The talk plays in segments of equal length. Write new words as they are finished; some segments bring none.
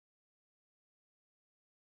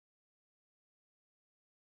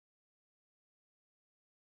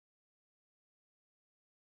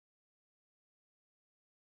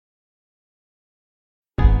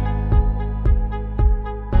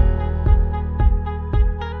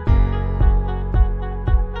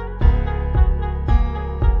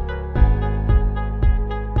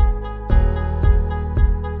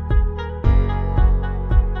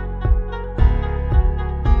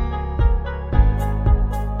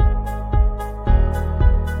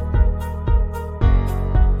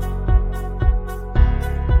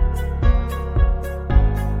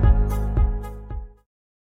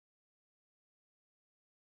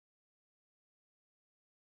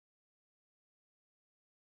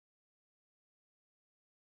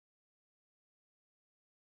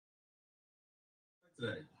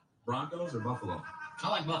today? Broncos or Buffalo? I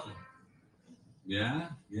like Buffalo. Yeah.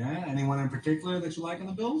 Anyone in particular that you like on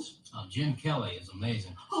the Bills? Jim Kelly is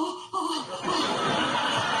amazing.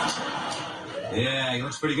 Yeah, he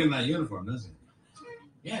looks pretty good in that uniform, doesn't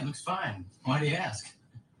he? Yeah, it looks fine. Why do you ask?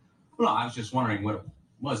 Well, I was just wondering what it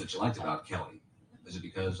was that you liked about Kelly. Is it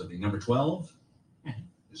because of the number 12?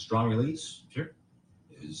 His strong release? Sure.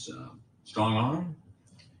 His strong arm?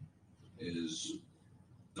 His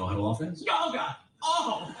no-huddle offense? Oh, God.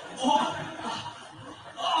 Oh,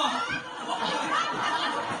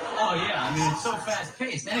 yeah. I mean, it's so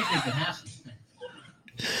fast-paced. Anything can happen.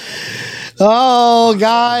 Oh,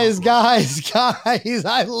 guys.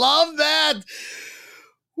 I love that.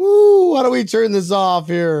 Woo. Why don't we turn this off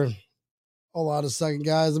here? Hold on a second,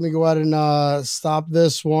 guys. Let me go ahead and stop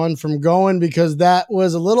this one from going because that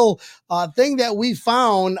was a little thing that we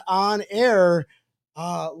found on air.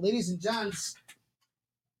 Ladies and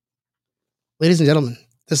gentlemen,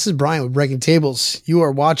 this is Brian with Breaking Tables. You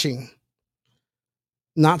are watching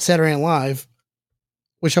not Saturday Night Live.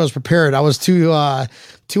 Wish I was prepared. I was too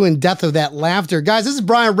in depth of that laughter. Guys, this is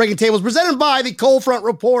Brian Breaking Tables, presented by the Cold Front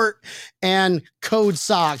Report and Code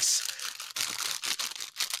Socks.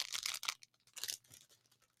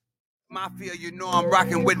 Mafia, you know I'm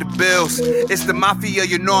rocking with the Bills. It's the Mafia,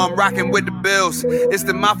 you know I'm rocking with the Bills. It's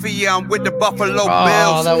the Mafia, I'm with the Buffalo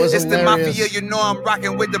Bills. That was it's hilarious. the Mafia, you know I'm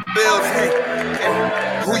rocking with the Bills. Hey,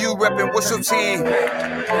 who you reppin'? What's your team?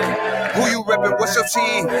 Who you reppin'? What's your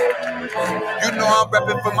team? You know I'm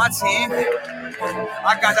reppin' for my team.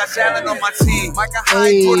 I got that talent on my team. Like a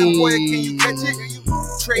high Jordan Boyer, can you catch it?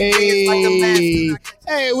 Trade niggas like a man.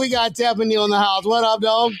 Hey, we got Tappan Neal in the house. What up,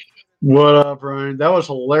 dog? What up, Ryan? That was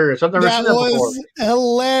hilarious. I've never seen that before.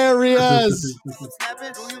 Hilarious.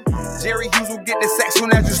 Jerry Hughes will get the sack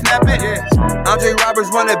soon as you snap it. Yeah. Andre Roberts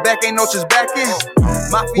running back, ain't no just backing.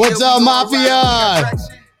 Mafia, what's up, Mafia?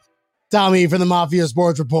 Tommy from the Mafia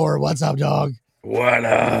Sports Report. What's up, dog? What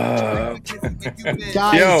up?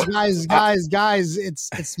 Guys,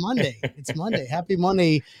 it's Monday. It's Monday. Happy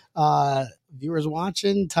Monday. Viewers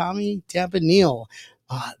watching, Tommy, Tappan Neal.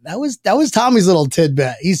 That was Tommy's little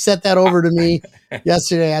tidbit. He sent that over to me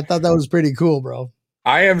yesterday. I thought that was pretty cool, bro.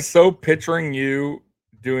 I am so picturing you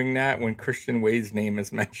doing that when Christian Wade's name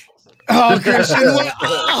is mentioned. Oh, Christian Wade.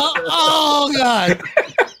 Oh, God.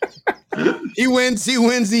 He wins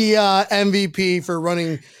the MVP for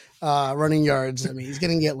running yards. I mean, he's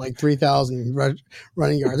going to get like 3,000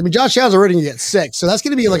 running yards. I mean, Josh Allen's already going to get 6. So that's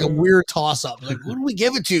going to be like a weird toss up. Like, who do we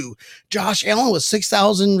give it to? Josh Allen with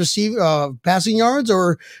 6,000 passing yards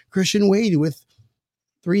or Christian Wade with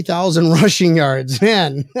 3,000 rushing yards?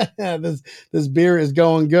 Man, this beer is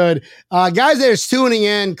going good. Guys that are tuning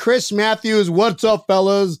in, Chris Matthews, what's up,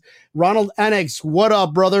 fellas? Ronald Enix, what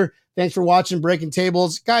up, brother? Thanks for watching Breaking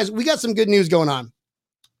Tables. Guys, we got some good news going on.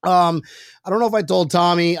 I don't know if I told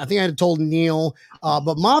Tommy. I think I had told Neil.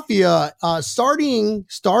 But Mafia starting.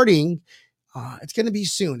 It's going to be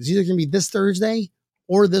soon. It's either going to be this Thursday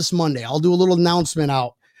or this Monday. I'll do a little announcement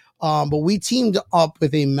out. But we teamed up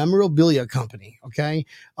with a memorabilia company. Okay,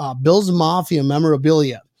 Bill's Mafia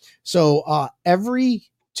Memorabilia. So every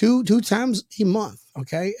two times a month.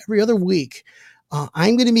 Okay, every other week,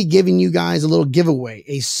 I'm going to be giving you guys a little giveaway,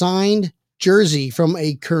 a signed jersey from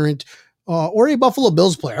a current. Or a Buffalo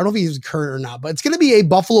Bills player. I don't know if he's current or not, but it's going to be a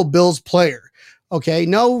Buffalo Bills player. Okay.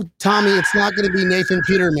 No, Tommy, it's not going to be Nathan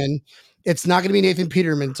Peterman. It's not going to be Nathan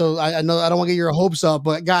Peterman. So I know I don't want to get your hopes up,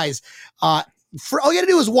 but guys, all you got to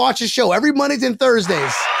do is watch the show every Mondays and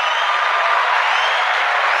Thursdays.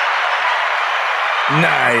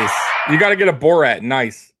 Nice. You got to get a Borat.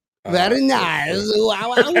 Nice. Very nice.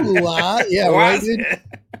 Yeah, right, dude.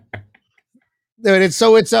 Dude, it's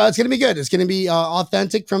going to be good. It's going to be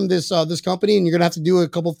authentic from this company, and you're going to have to do a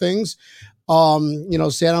couple things.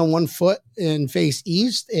 Stand on one foot and face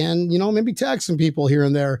east, and maybe tag some people here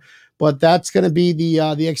and there. But that's going to be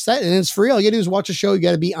the excitement, and it's free. All you got to do is watch a show. You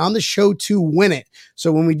got to be on the show to win it.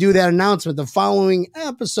 So when we do that announcement, the following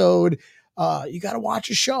episode, you got to watch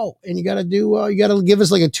a show, and you got to give us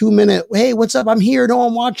like a 2-minute. Hey, what's up? I'm here. No,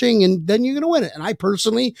 I'm watching, and then you're gonna win it. And I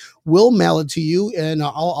personally will mail it to you, and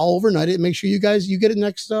I'll overnight it. And make sure you get it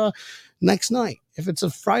next night. If it's a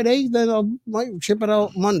Friday, then I might ship it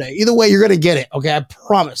out Monday. Either way, you're gonna get it. Okay, I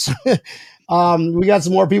promise. We got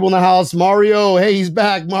some more people in the house. Mario, hey, he's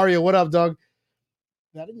back. Mario, what up, dog?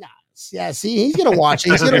 Very nice. Yeah, see, he's gonna watch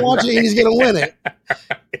it. He's gonna watch it, and he's gonna win it.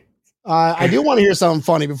 I do want to hear something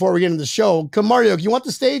funny before we get into the show. Come, Mario, you want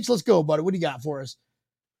the stage? Let's go, buddy. What do you got for us?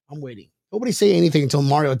 I'm waiting. Nobody say anything until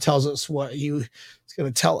Mario tells us what he's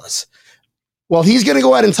going to tell us. Well, he's going to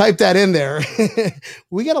go ahead and type that in there.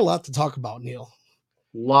 We got a lot to talk about, Neil.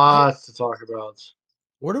 Lots to talk about.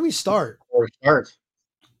 Where do we start?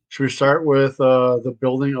 Should we start with the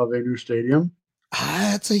building of a new stadium?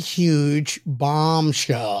 That's a huge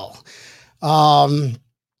bombshell. How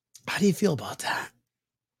do you feel about that?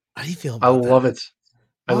 How do you feel about that? I love it.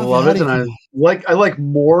 I How love do it, you and feel? I like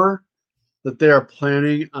more that they are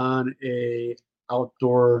planning on a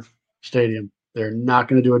outdoor stadium. They're not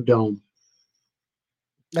going to do a dome.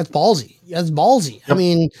 That's ballsy. That's ballsy. Yep. I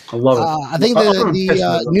mean, I love it. I think I'm pissed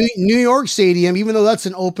the with them. New York Stadium, even though that's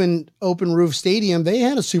an open roof stadium, they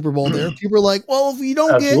had a Super Bowl there. People are like, well, if we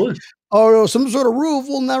don't get some sort of roof,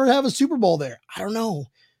 we'll never have a Super Bowl there. I don't know.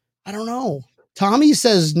 Tommy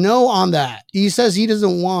says no on that. He says he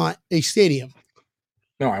doesn't want a stadium.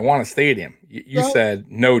 No, I want a stadium. You said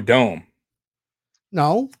no dome.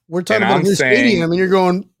 No, we're talking about a new stadium, and you're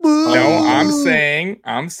going. Boo! No,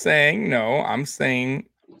 I'm saying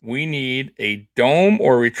we need a dome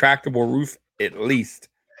or retractable roof at least.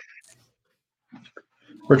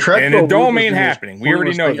 Retractable and a dome roof ain't is the most happening. We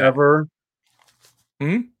already know pointless that. thing ever.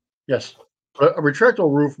 Hmm? Yes. A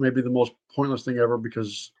retractable roof may be the most pointless thing ever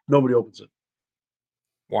because nobody opens it.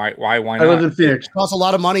 Why not? I lived in Phoenix. It costs a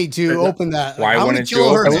lot of money to open that. Why how many wouldn't you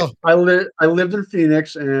open kilohertz? I lived in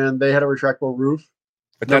Phoenix, and they had a retractable roof.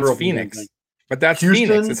 But Never that's opened Phoenix. anything. But that's Houston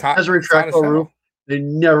Phoenix. It's hot. has a It's hot as retractable hell. roof. They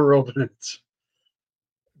never open it.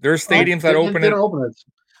 There's stadiums that open They it. don't open it.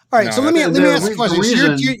 All right, No, so let me ask a the question. So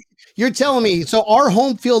reason- you're telling me, so our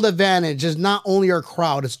home field advantage is not only our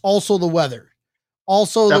crowd, it's also the weather.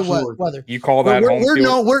 Also the weather. You call that home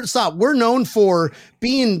field? We're known for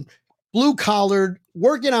being blue collared,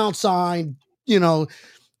 working outside,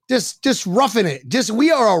 just roughing it.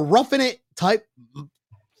 We are a roughing it type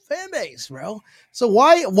fan base, bro. So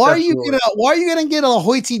why are you gonna get a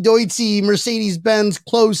hoity-toity Mercedes-Benz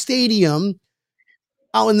closed stadium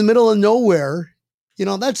out in the middle of nowhere?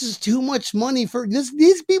 That's just too much money for this.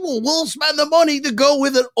 These people will spend the money to go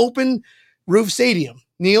with an open roof stadium.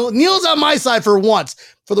 Neil's on my side for once.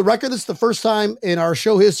 For the record, this is the first time in our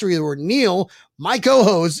show history where Neil, my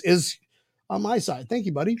co-host, is on my side. Thank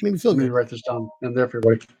you, buddy. Made me feel Let me good. write this down. I'm there for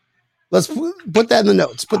everybody. Let's put that in the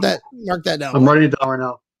notes. Mark that down. I'm writing it down right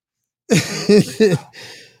now.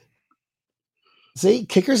 See,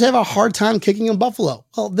 kickers have a hard time kicking in Buffalo.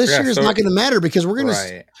 Well, this year is not going to matter because we're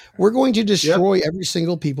going to destroy every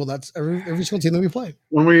single people. That's every single team that we play.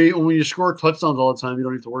 When you score touchdowns all the time, you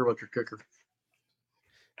don't need to worry about your kicker.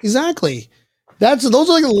 Exactly. Those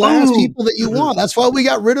are like the last people that you want. That's why we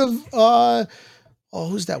got rid of.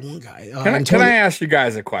 Who's that one guy? Can I ask you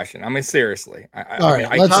guys a question? I mean, seriously. All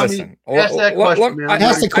right, listen. Ask that question, man.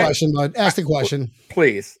 Ask the question, bud. Ask the question,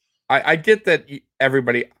 please. I get that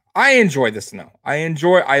everybody. I enjoy the snow.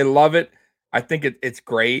 I love it. I think it's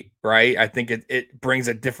great, right? I think it brings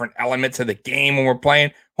a different element to the game when we're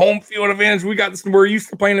playing home field advantage. We're used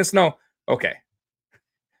to playing in the snow. Okay.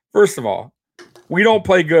 First of all, we don't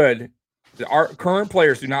play good. Our current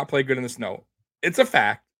players do not play good in the snow. It's a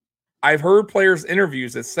fact. I've heard players'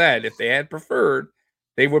 interviews that said if they had preferred,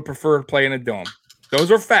 they would prefer to play in a dome.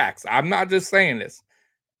 Those are facts. I'm not just saying this.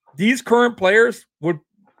 These current players would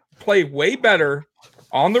play way better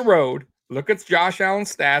on the road. Look at Josh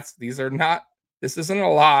Allen's stats. This isn't a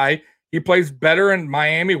lie. He plays better in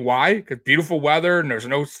Miami. Why? Because beautiful weather and there's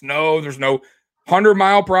no snow. There's no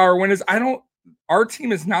 100-mile-per-hour winds. Our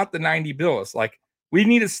team is not the 90 Bills. Like, we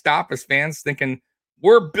need to stop as fans thinking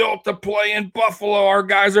we're built to play in Buffalo. Our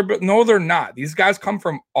guys are built. No, they're not. These guys come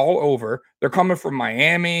from all over. They're coming from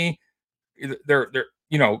Miami. They're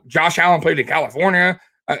Josh Allen played in California.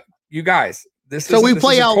 You guys, it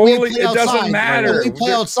doesn't matter. When we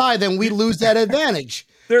play outside, then we lose that advantage.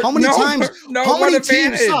 How many times? How many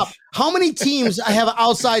teams? Stop. How many teams have an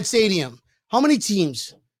outside stadium? How many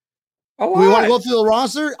teams? A lot. We want to go through the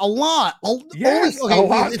roster? A lot. Yes, a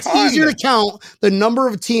lot. It's easier to count the number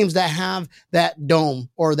of teams that have that dome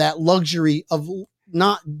or that luxury of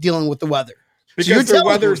not dealing with the weather. Because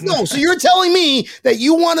so you're telling me that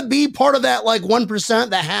you want to be part of that 1%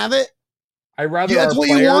 that have it? That's what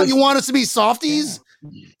you want. You want us to be softies?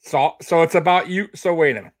 Yeah. So it's about you. So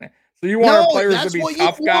wait a minute. So you want our players to be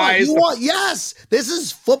tough guys? Yes. This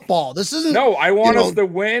is football. This isn't. No, I want us to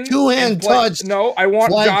win. Two-hand touch. No, I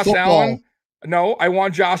want Josh Allen. No, I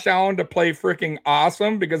want Josh Allen to play freaking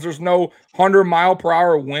awesome because there's no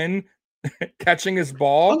 100-mile-per-hour wind catching his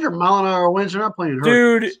ball. 100-mile-an-hour winds are not playing hurt.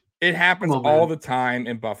 Dude, it happens all the time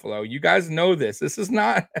in Buffalo. You guys know this. This is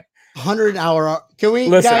not 100-hour. Can we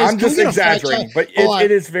listen? Guys, I'm just exaggerating, but it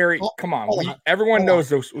is very. Come on, everyone knows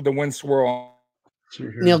the wind swirl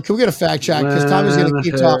Neil, can we get a fact check? Because Tommy's going to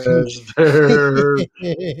keep talking.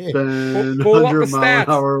 Pull up the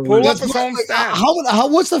stats. Pull up his own stats.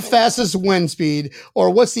 What's the fastest wind speed, or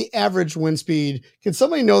what's the average wind speed? Can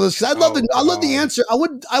somebody know this? Because I love the answer. I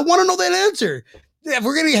want to know that answer. If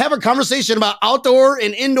we're going to have a conversation about outdoor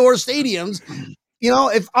and indoor stadiums,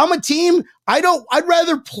 if I'm a team, I'd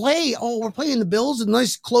rather play. Oh, we're playing the Bills, a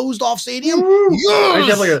nice closed off stadium.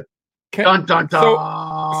 Yes! Like a dun dun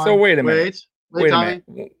dun. So wait a minute. Wait a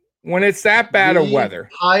minute. When it's that bad of weather,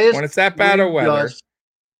 how do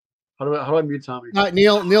I mute Tommy?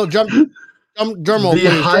 Neil, drum roll.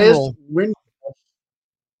 The highest wind.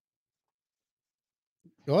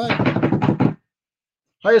 Go ahead.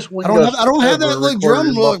 Highest wind. I don't have that like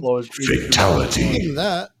drum roll. Fatality.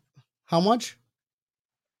 That. How much?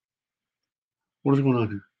 What is going on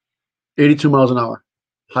here? 82 miles an hour.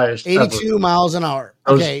 Highest. 82 miles an hour.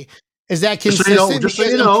 Okay. Is that consistent?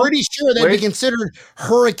 I'm pretty sure that'd be considered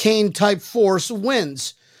hurricane type force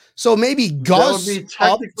winds. So maybe gusts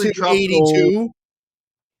up to 82.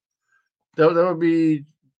 That would be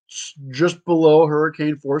just below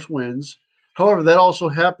hurricane force winds. However, that also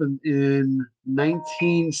happened in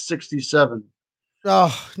 1967.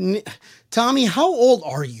 Oh, Tommy, how old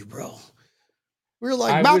are you, bro? We're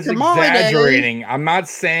like, I was exaggerating. I'm not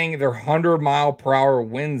saying they're 100-mile-per-hour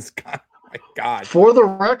winds. God, my God. For the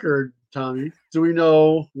record, Tommy, do we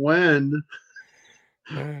know when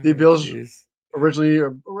the Bills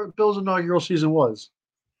Bills' inaugural season was?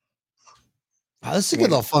 This is a good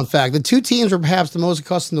little fun fact. The two teams are perhaps the most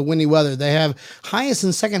accustomed to windy weather. They have highest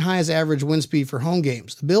and second highest average wind speed for home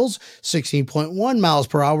games. The Bills, 16.1 miles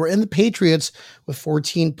per hour, and the Patriots with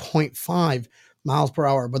 14.5 miles per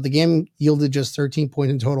hour. But the game yielded just 13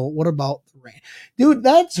 points in total. What about the rain? Dude,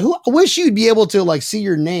 that's who I wish you'd be able to like see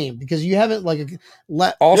your name because you haven't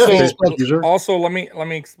let also let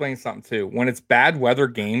me explain something too. When it's bad weather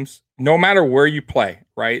games, no matter where you play,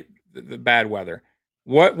 right? The bad weather.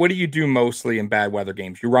 What do you do mostly in bad weather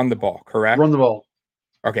games? You run the ball, correct? Run the ball.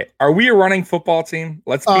 Okay. Are we a running football team?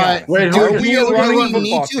 Let's be honest. Are we a running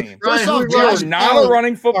football team? First off, we are not a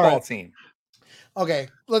running football team. Okay,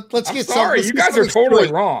 let's get sorry, you guys are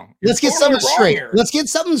totally wrong. Let's get something straight. Let's get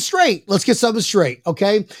something straight.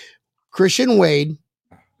 Okay, Christian Wade,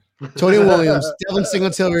 Tony Williams, Devin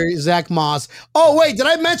Singletary, Zach Moss. Oh wait, did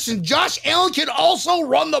I mention Josh Allen can also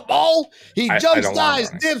run the ball? He jumps,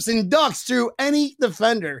 dives, dips, and ducks through any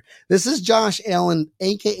defender. This is Josh Allen,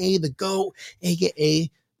 aka the GOAT,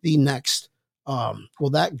 aka the next,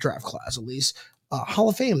 that draft class at least, Hall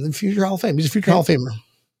of Fame, the future Hall of Fame. He's a future Hall of Famer.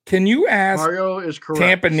 Can you ask Mario is correct.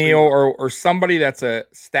 Tampa Neil or somebody that's a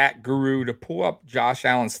stat guru to pull up Josh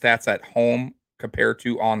Allen's stats at home compared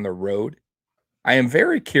to on the road? I am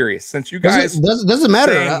very curious since you guys doesn't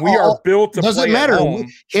matter. We are built to doesn't play matter. At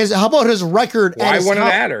home. How about his record? Why wouldn't it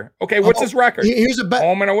matter? Okay, what's his record? Here's a bet.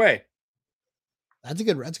 Home and away. That's a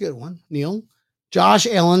good one, Neil. Josh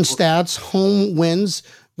Allen stats: home wins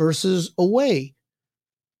versus away.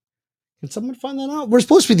 Can someone find that out? We're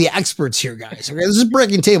supposed to be the experts here, guys. Okay, this is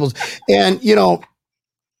breaking tables. And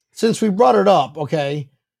since we brought it up, okay.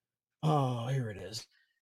 Oh, here it is.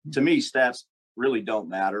 To me, stats really don't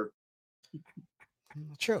matter.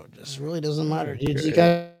 True, it just really doesn't matter.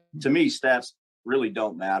 To me, stats really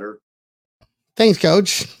don't matter. Thanks,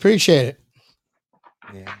 Coach. Appreciate it.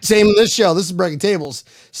 Yeah. Same in this show. This is breaking tables.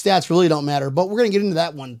 Stats really don't matter, but we're gonna get into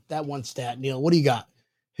that one stat. Neil, what do you got?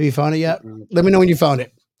 Have you found it yet? Let me know when you found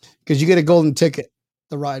it. Because you get a golden ticket,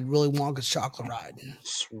 the ride, Willy Wonka's chocolate ride.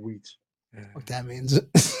 Sweet. What that means.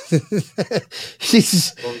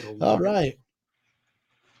 All right.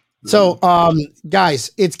 So,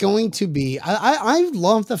 guys, it's going to be, I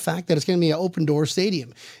love the fact that it's going to be an open door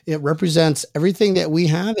stadium. It represents everything that we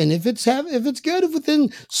have. And if it's good, if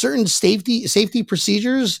within certain safety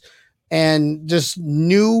procedures and just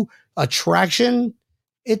new attraction,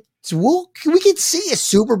 we could see a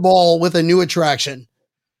Super Bowl with a new attraction.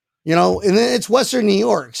 And then it's Western New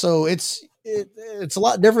York. So it's a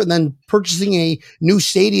lot different than purchasing a new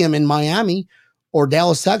stadium in Miami or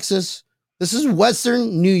Dallas, Texas. This is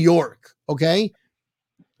Western New York. Okay.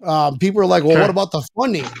 People are like, well, what about the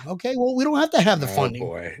funding? Okay. Well, we don't have to have the funding.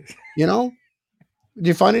 Boy. Did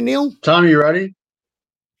you find it, Neil? Tommy, you ready?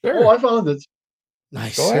 Sure. Oh, I found it.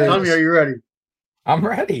 Nice. Tommy, are you ready? I'm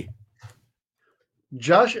ready.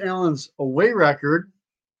 Josh Allen's away record,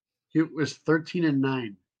 it was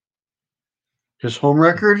 13-9. His home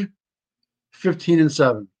record,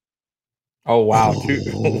 15-7. Oh wow,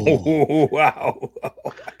 wow.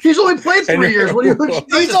 He's only played 3 years. What do you?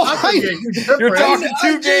 He's You're talking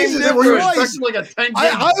 2 games Jesus, difference. Were you Christ. expecting like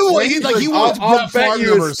a 10 he wants I'll Brett bet Favre you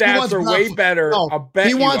his numbers. He stats wants are Brett way Favre- better. No, I'll bet he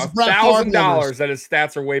you wants Brett Favre numbers. $1,000 that his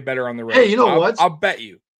stats are way better on the road. Hey, you know what? I'll bet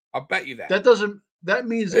you. I'll bet you that. That doesn't. That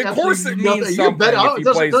means Of course it absolutely means nothing. something if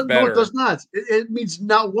he plays No, better. it does not. It means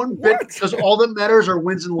not one bit What? because all that matters are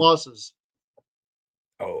wins and losses.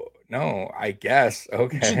 Oh no, I guess.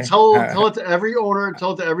 Okay. You should tell it to every owner,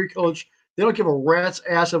 tell it to every coach. They don't give a rat's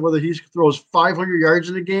ass of whether he throws 500 yards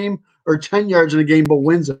in a game or 10 yards in a game, but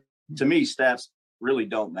wins it. To me, stats really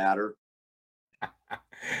don't matter.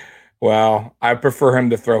 Well, I prefer him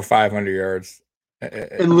to throw 500 yards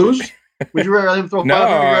And lose? Would you rather him throw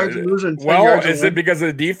 500 yards and lose and 10 well, yards? is it because of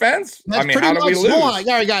the defense? That's I mean, pretty how do we much, lose? hold on,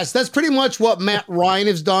 all right, guys. That's pretty much what Matt Ryan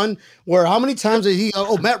has done. Where how many times did he?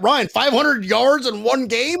 Oh, Matt Ryan, 500 yards in one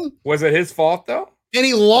game, Was it his fault though? and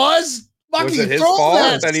he lost. Was it his throw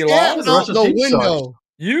fault that he lost? out The the team window.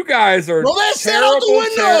 You guys are Well, that's terrible. out the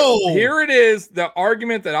window. Here it is, the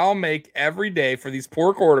argument that I'll make every day for these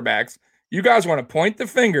poor quarterbacks. You guys want to point the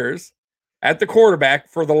fingers at the quarterback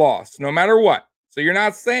for the loss, no matter what. So you're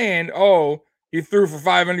not saying, oh, he threw for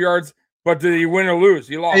 500 yards, but did he win or lose?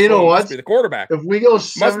 He lost. Hey, you know It what? must be the quarterback. If we go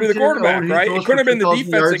Must be the 17-0 quarterback, and he right? throws It couldn't have been the 2,000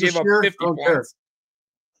 defense that yards gave this up year, 50 I don't care. points.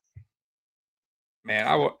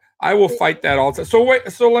 Man, I will fight that all the time. So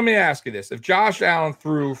wait, so let me ask you this. If Josh Allen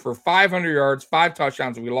threw for 500 yards, 5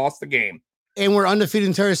 touchdowns, and we lost the game. And we're undefeated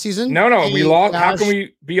entire season. No, And we lost. How Josh- can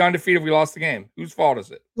we be undefeated if we lost the game? Whose fault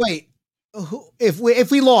is it? Wait? If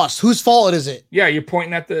we lost, whose fault is it? Yeah, you're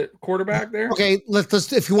pointing at the quarterback there. Okay,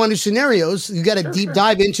 let's. If you want to do scenarios, you got to deep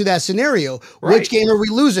dive into that scenario. Right. Which game are we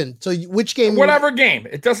losing? So which game? Whatever game,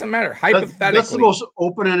 it doesn't matter. Hypothetically, That's the most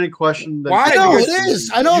open-ended question. That Why? I know Because it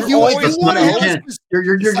is. I know if you you always want to you have can't.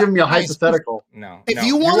 You're giving me a hypothetical. No. if no,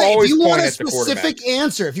 you want always a point at the quarterback. specific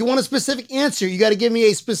answer, if you want a specific answer, you got to give me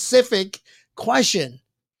a specific question.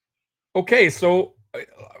 Okay, so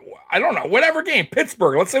I don't know. Whatever game,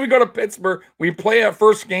 Pittsburgh. Let's say we go to Pittsburgh. We play a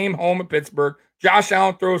first game home at Pittsburgh. Josh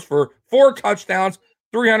Allen throws for 4 touchdowns,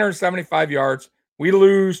 375 yards. We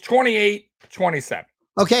lose 28-27.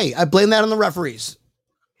 Okay, I blame that on the referees,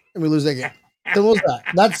 and we lose that game. So what was that?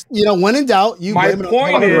 That's when in doubt, you. My blame it on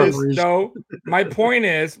point the is, referees. though. My point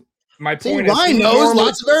is, See, Ryan knows normally-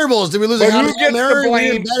 lots of variables. Did we lose? But a who gets the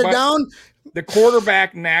blame? Bet it But- down. The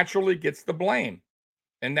quarterback naturally gets the blame,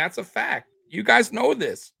 and that's a fact. You guys know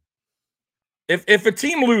this. If a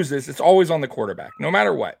team loses, it's always on the quarterback, no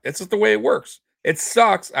matter what. It's just the way it works. It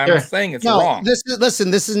sucks. I'm Yeah. saying it's No, wong. this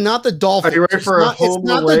is not the Dolphins. Are you ready It's for a not- it's home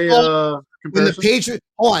not the away Dolphins. When the comparison? Patriots,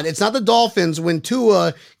 hold on, it's not the Dolphins when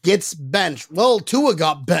Tua gets benched. Well, Tua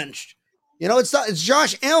got benched. It's not. It's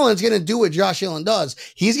Josh Allen's going to do what Josh Allen does.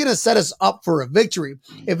 He's going to set us up for a victory.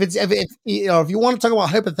 If you want to talk about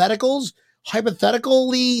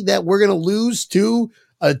hypothetically that we're going to lose to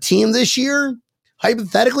a team this year,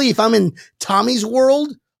 hypothetically, if I'm in Tommy's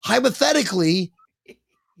world, hypothetically,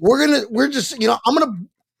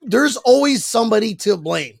 there's always somebody to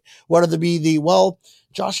blame. Whether it be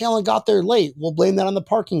Josh Allen got there late. We'll blame that on the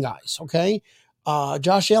parking guys. Okay.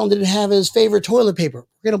 Josh Allen didn't have his favorite toilet paper.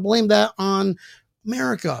 We're going to blame that on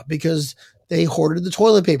America because they hoarded the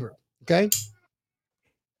toilet paper. Okay.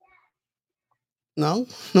 No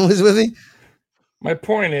one's with me. My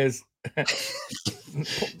point is,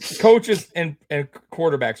 coaches and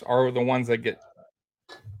quarterbacks are the ones that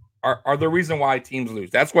are the reason why teams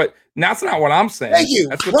lose. That's not what I'm saying. Thank you.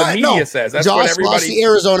 That's what the media says. That's what Josh lost everybody, the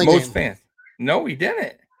Arizona most game. fans. No, he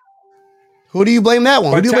didn't. Who do you blame that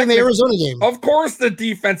one? But Who do you blame the Arizona game? Of course, the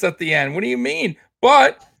defense at the end. What do you mean?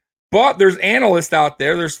 But there's analysts out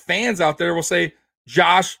there, there's fans out there who will say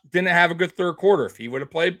Josh didn't have a good third quarter. If he would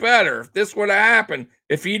have played better, if this would have happened,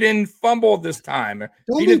 if he didn't fumble this time, if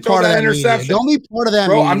he didn't throw that interception. Don't be part of that.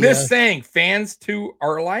 Bro, media. I'm just saying, fans too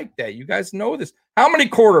are like that. You guys know this. How many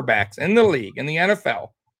quarterbacks in the league, in the NFL,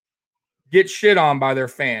 get shit on by their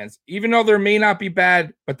fans, even though they may not be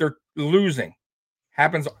bad, but they're losing?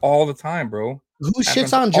 Happens all the time, bro. Who Happens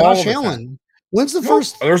shits on all Josh the Allen? time. When's the No,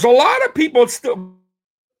 first? There's a lot of people still.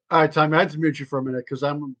 All right, Tommy, I had to mute you for a minute because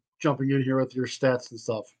I'm jumping in here with your stats and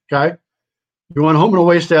stuff. Okay. You want home and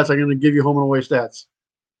away stats? I'm going to give you home and away stats.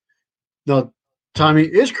 Now, Tommy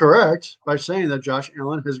is correct by saying that Josh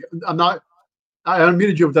Allen has. I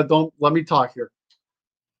unmuted you, but don't let me talk here.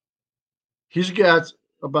 He's got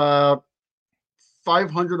about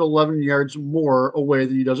 511 yards more away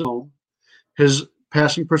than he does at home. His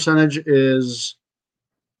passing percentage is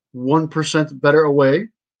 1% better away.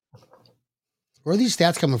 Where are these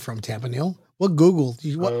stats coming from, Tampa Neil? What Google?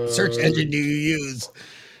 What search engine do you use?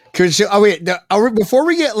 Before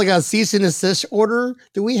we get like a cease and desist order,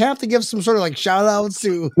 do we have to give some sort of like shout outs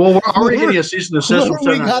to? Well, we're already getting a cease and desist from we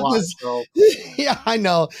Saturday Night got Live, this. so. Yeah, I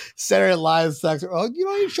know. Saturday Night Live sucks. Oh,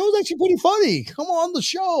 your show's actually pretty funny. Come on the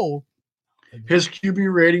show. His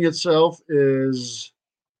QB rating itself is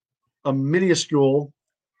a minuscule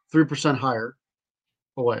 3% higher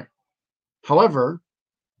away. However,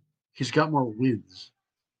 he's got more wins.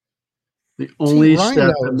 The only stat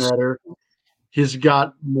that matter, he's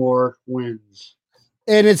got more wins.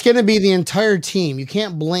 And it's going to be the entire team. You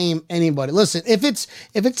can't blame anybody. Listen, if it's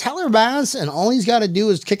Tyler Bass and all he's got to do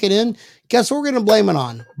is kick it in, guess what we're going to blame it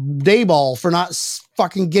on? Dayball for not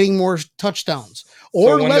fucking getting more touchdowns.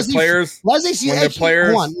 Or so Leslie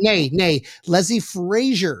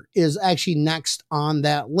Frazier is actually next on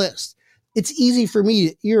that list. It's easy for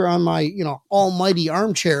me here on my, almighty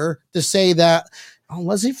armchair to say that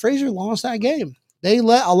Leslie Frazier lost that game. They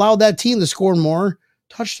allowed that team to score more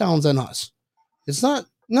touchdowns than us. It's not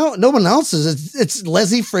no one else's. It's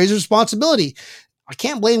Leslie Frazier's responsibility. I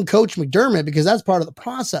can't blame Coach McDermott because that's part of the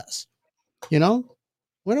process. We don't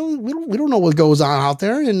know what goes on out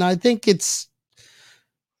there, and I think it's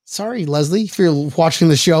sorry, Leslie, if you're watching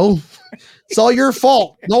the show, it's all your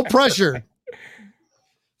fault. No pressure.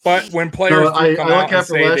 But when players come out and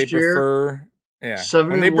say they prefer,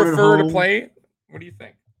 when they prefer to play, what do you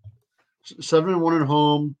think? 7-1 at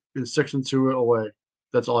home and 6-2 away.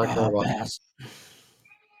 That's all I care about.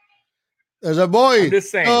 There's a boy. I'm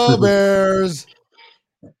just saying. Oh, Bears.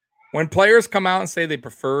 When players come out and say they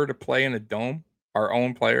prefer to play in a dome, our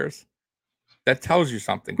own players, that tells you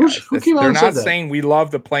something, guys. They're not saying we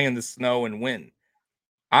love to play in the snow and win.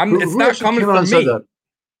 It's not coming from me.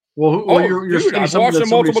 Well, you're I've watched it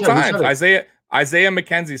multiple times. Isaiah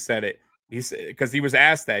McKenzie said it. He said because he was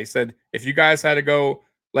asked that. He said, "If you guys had to go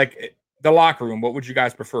like the locker room, what would you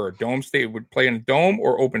guys prefer? Dome state would play in a dome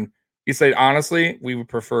or open?" He said, "Honestly, we would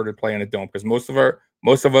prefer to play in a dome because most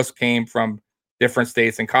of us came from different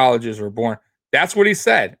states and colleges were born." That's what he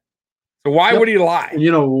said. So why would he lie? And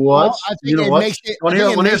you know what? Want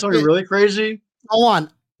to hear something really crazy? Hold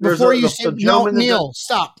on. Neil,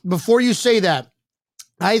 stop. Before you say that,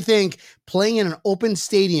 I think playing in an open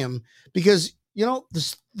stadium, because,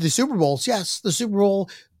 the Super Bowls, yes, the Super Bowl,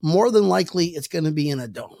 more than likely it's going to be in a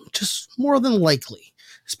dome. Just more than likely,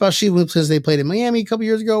 especially because they played in Miami a couple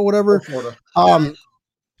years ago, whatever.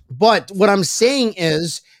 But what I'm saying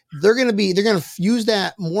is they're going to use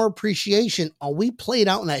that more appreciation. Oh, we played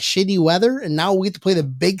out in that shitty weather and now we get to play the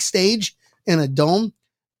big stage in a dome.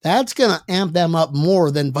 That's going to amp them up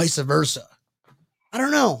more than vice versa. I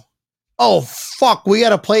don't know. Oh, fuck. We got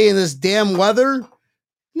to play in this damn weather.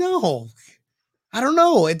 No, I don't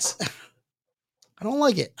know. I don't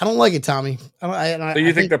like it. I don't like it, Tommy. So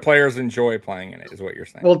you think the players enjoy playing in it, is what you're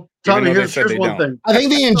saying? Well, Tommy, here's one thing. I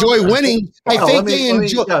think they enjoy winning. I think they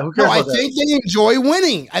enjoy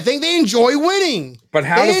winning. I think they enjoy winning. But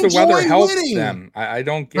how does the weather help them? I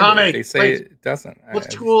don't get it. They say it doesn't.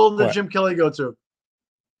 What school did Jim Kelly go to?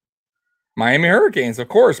 Miami Hurricanes, of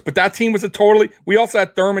course. But that team was we also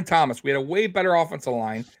had Thurman Thomas. We had a way better offensive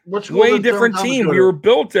line. Way different team. We were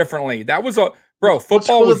built differently. That was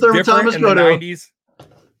football was different in the 90s.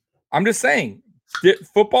 I'm just saying,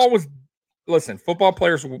 football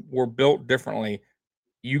players were built differently.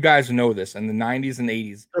 You guys know this in the 90s and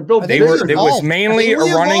 80s. It was mainly a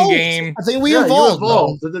running game. I think we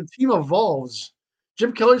evolved. The team evolves.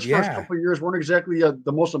 Jim Kelly's first couple of years weren't exactly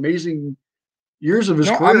the most amazing years of his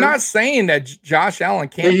career. I'm not saying that Josh Allen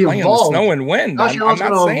can't play in the snow and win. I'm not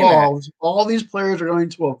saying that. All these players are going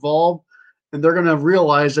to evolve, and they're going to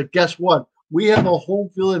realize that, guess what? We have a home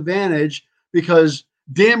field advantage because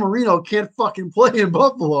Dan Marino can't fucking play in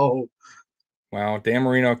Buffalo. Well, Dan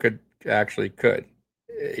Marino could. We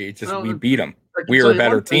beat him. We were a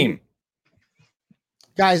better team.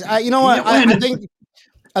 Guys, you know what?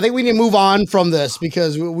 I think we need to move on from this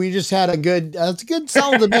because we just had a good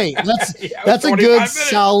solid debate. That's a good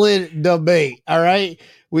solid debate. All right.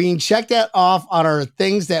 We can check that off on our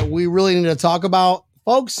things that we really need to talk about.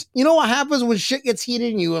 Folks, you know what happens when shit gets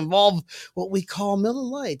heated and you involve what we call Miller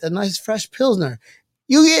Lite, a nice fresh Pilsner.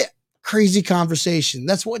 You get crazy conversation.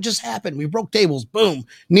 That's what just happened. We broke tables. Boom.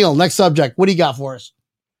 Neil, next subject. What do you got for us?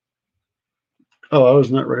 Oh, I was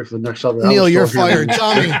not ready for the next subject. Neil, you're fired.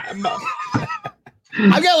 Tommy.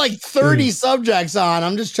 I got like 30 subjects on.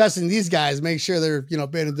 I'm just trusting these guys. Make sure they're,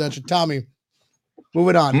 paying attention. Tommy,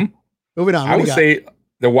 moving on. I would say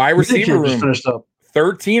the wide receiver room,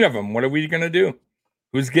 13 of them. What are we going to do?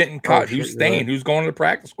 Who's getting cut? Who's staying? Who's going to the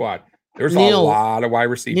practice squad? There's a lot of wide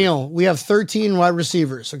receivers. Neil, we have 13 wide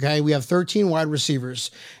receivers. Okay. We have 13 wide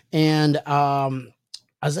receivers. And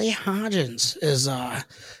Isaiah Hodgins is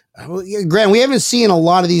Well, yeah, Grant, we haven't seen a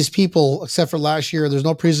lot of these people except for last year. There's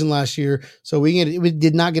no preseason last year, so we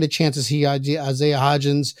did not get a chance to see Isaiah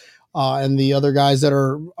Hodgins and the other guys that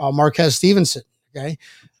are Marquez Stevenson. Okay,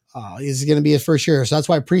 is going to be his first year, so that's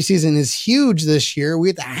why preseason is huge this year.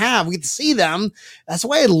 We get to see them. That's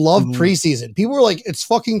why I love preseason. People are like, "It's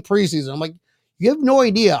fucking preseason." I'm like, you have no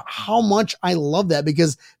idea how much I love that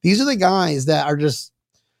because these are the guys that are just.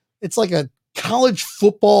 It's like a college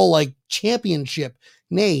football like championship.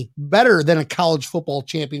 Nay, better than a college football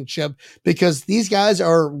championship because these guys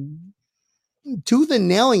are tooth and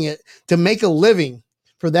nailing it to make a living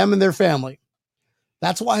for them and their family.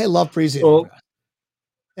 That's why I love preseason. Well,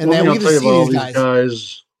 and then we get to see all these these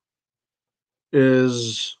guys.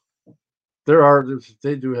 Is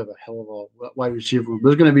they do have a hell of a wide receiver room.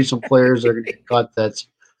 There's going to be some players that are going to get cut. That's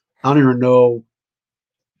I don't even know.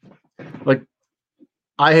 Like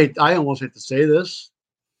I almost hate to say this,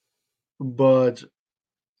 but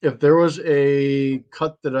if there was a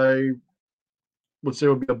cut that I would say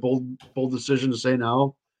would be a bold decision to say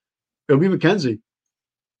now, it would be McKenzie.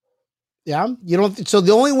 Yeah, you don't. So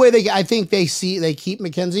the only way I think they keep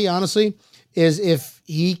McKenzie honestly is if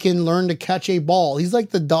he can learn to catch a ball. He's like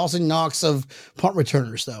the Dawson Knox of punt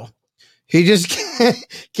returners, though. He just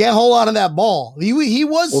can't hold on to that ball. He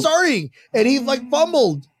was starting and he like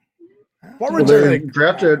fumbled. They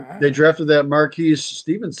drafted that Marquise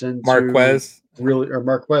Stevenson. Marquez.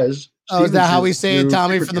 Marquez. Oh, is that how we say it,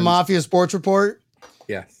 Tommy, from the Mafia Sports Report?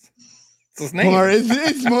 Yes. It's his name.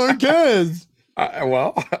 It's Marquez.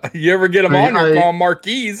 Well, you ever get him on here, call him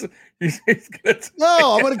Marquise.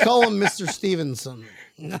 No, I'm going to call him Mr. Stevenson.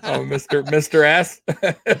 Oh, Mr. S.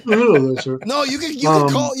 No, you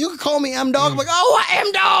can call me M Dog. I'm like, oh,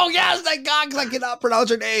 M Dog. Yes, thank God, because I cannot pronounce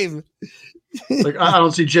your name. Like I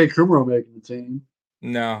don't see Jay Kumro making the team.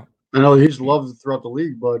 No, I know he's loved throughout the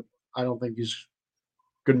league, but I don't think he's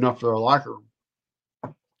good enough for our locker room.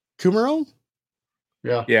 Kumro?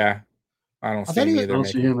 Yeah. I don't see him either. I don't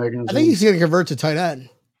see him making. I think he's going to convert to tight end.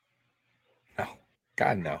 No,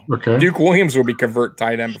 God no. Okay. Duke Williams will be convert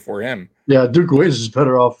tight end before him. Yeah, Duke Williams is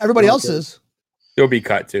better off. Everybody else is. He'll be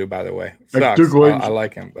cut too, by the way. Like Duke Williams, I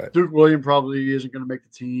like him, but Duke Williams probably isn't going to make the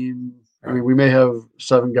team. I mean, we may have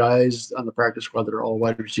 7 guys on the practice squad that are all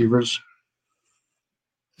wide receivers.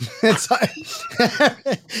 I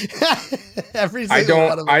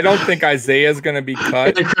don't think Isaiah's going to be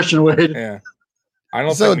cut. And Christian Wade. Yeah. I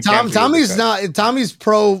don't so think Tommy's not. Tommy's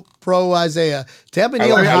pro Isaiah. Tampa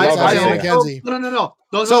Neal hates Isaiah McKenzie. No.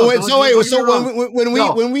 So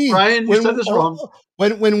when we Brian, you said this wrong.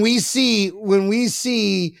 When we see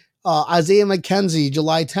Isaiah McKenzie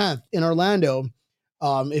July 10th in Orlando,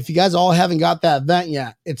 if you guys all haven't got that event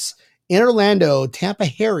yet, it's in Orlando, Tampa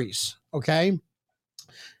Harry's. Okay.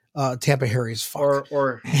 Tampa Harry's. Fuck.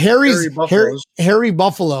 Or Harry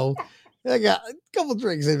Buffalo. I got a couple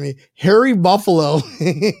drinks in me. Harry Buffalo.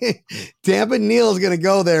 Tampa Neal is going to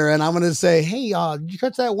go there, and I'm going to say, hey, did you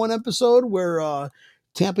catch that one episode where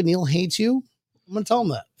Tampa Neal hates you? I'm going to tell him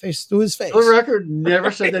that. Face to his face. For the record,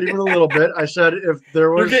 never said that even a little bit. I said if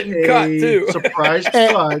there was a surprise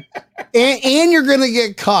cut. And you're going to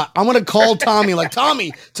get cut. I'm going to call Tommy like,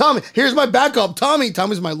 Tommy, here's my backup.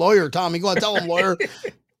 Tommy's my lawyer. Tommy, go on, tell him, lawyer.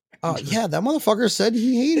 Yeah, that motherfucker said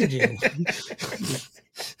he hated you.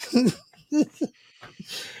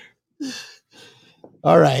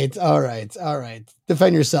 All right.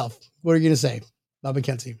 Defend yourself. What are you going to say about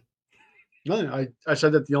McKenzie? No, I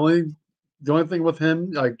said that the only thing with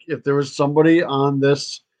him, like if there was somebody on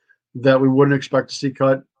this that we wouldn't expect to see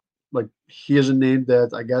cut, like he is a name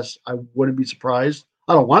that I guess I wouldn't be surprised.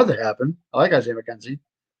 I don't want it to happen. I like Isaiah McKenzie,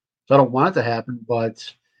 so I don't want it to happen.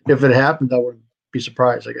 But if it happened, I wouldn't be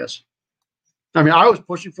surprised, I guess. I mean, I was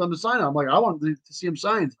pushing for him to sign him. I'm like, I want to see him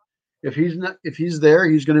signed. If he's there,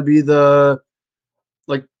 he's going to be the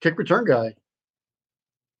like kick return guy.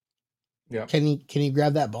 Yeah. Can he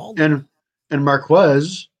grab that ball? And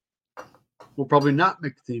Marquez will probably not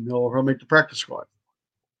make the team. He'll make the practice squad.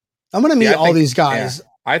 I'm going to meet all these guys. Yeah.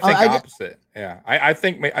 I think opposite. Yeah, I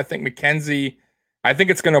think McKenzie. I think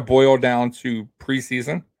it's going to boil down to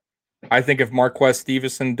preseason. I think if Marquez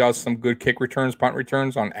Stevenson does some good kick returns, punt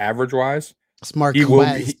returns on average wise, it's Marquez.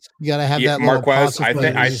 You got to have that Marquez.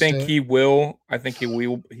 I think he will. I think he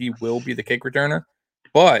will be the kick returner.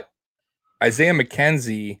 But Isaiah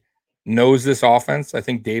McKenzie knows this offense. I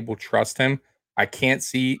think Dave will trust him. I can't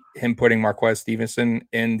see him putting Marquez Stevenson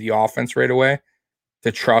in the offense right away.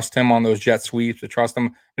 To trust him on those jet sweeps, to trust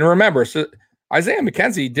him. And remember, so Isaiah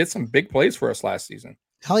McKenzie did some big plays for us last season.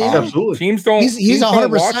 Hell yeah. Absolutely. Teams don't. He's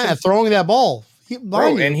 100% throwing that ball.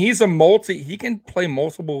 Bro, and he's he can play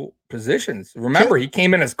multiple positions. Remember, he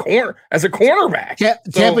came in as a cornerback.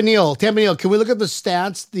 Tampa Neal, can we look at the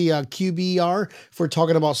stats, the QBR, if we're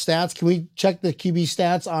talking about stats? Can we check the QB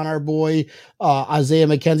stats on our boy Isaiah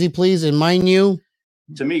McKenzie, please? And mind you,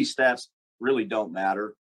 to me, stats really don't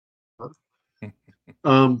matter.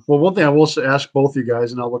 Well, one thing I will ask both you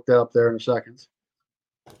guys, and I'll look that up there in a second.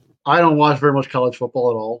 I don't watch very much college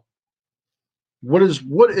football at all. What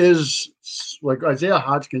is like Isaiah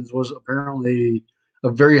Hodgkins was apparently a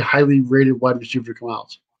very highly rated wide receiver to come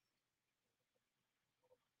out.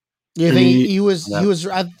 You think he was?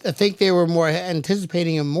 I think they were more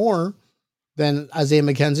anticipating him more than Isaiah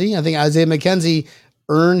McKenzie. I think Isaiah McKenzie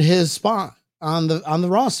earned his spot on the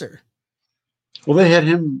roster. Well, they had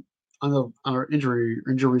him on our injury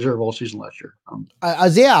reserve all season last year.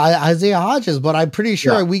 Isaiah Hodges, but I'm pretty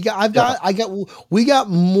sure we got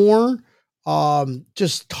more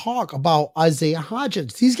just talk about Isaiah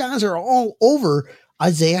Hodgins. These guys are all over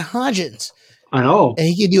Isaiah Hodgins. I know. And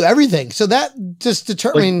he can do everything. So that just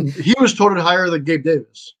determined he was toted higher than Gabe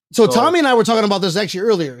Davis. So Tommy and I were talking about this actually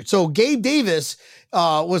earlier. So Gabe Davis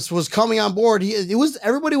was coming on board.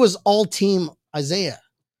 Everybody was all team Isaiah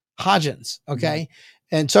Hodgins, okay?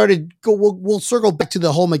 And we'll circle back to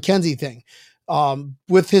the whole McKenzie thing.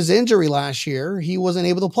 With his injury last year, he wasn't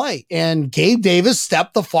able to play. And Gabe Davis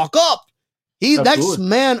stepped the fuck up. He next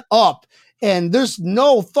man up. And there's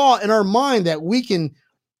no thought in our mind that we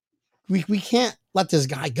can't let this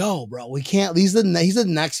guy go, bro. We can't. He's the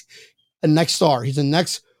next star. He's the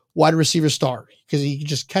next wide receiver star because he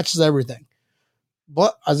just catches everything.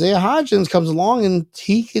 But Isaiah Hodgins comes along and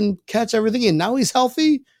he can catch everything. And now he's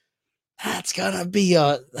healthy. That's gonna be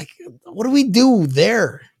what do we do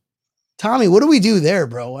there? Tommy, what do we do there,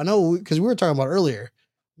 bro? I know because we were talking about earlier.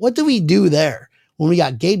 What do we do there when we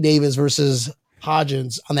got Gabe Davis versus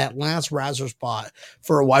Hodgins on that last riser spot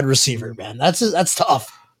for a wide receiver, man? That's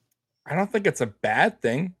tough. I don't think it's a bad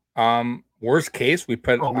thing. Worst case, we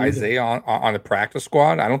put Isaiah on the practice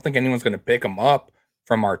squad. I don't think anyone's going to pick him up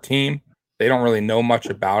from our team. They don't really know much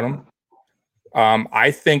about him.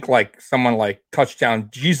 I think like someone like Touchdown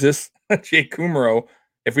Jesus, Jake Kumaro,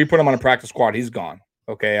 if we put him on a practice squad, he's gone.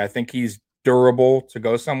 Okay, I think he's durable to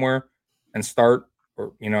go somewhere and start,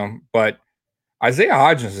 but Isaiah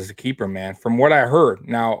Hodgins is a keeper, man, from what I heard.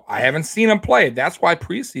 Now, I haven't seen him play. That's why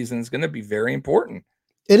preseason is going to be very important.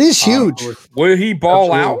 It is huge. Will he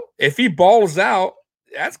ball out? If he balls out,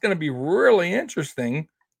 that's going to be really interesting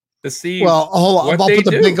to see. Well, hold on. I'll put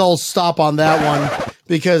the big old stop on that one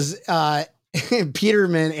because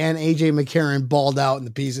Peterman and AJ McCarron balled out in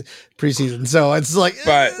the preseason. So it's like,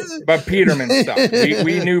 but Peterman sucked.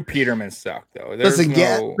 We knew Peterman sucked though.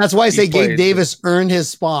 That's why I say Gabe Davis earned his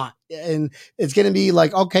spot, and it's going to be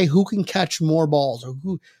like, okay, who can catch more balls,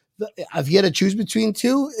 or if you had to choose between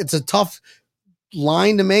two, it's a tough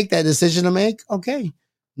line to make, that decision to make. Okay,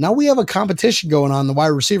 now we have a competition going on in the wide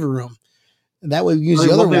receiver room, and that way we use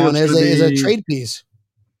the other one as a trade piece.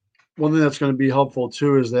 One thing that's going to be helpful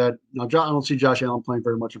too is that now I don't see Josh Allen playing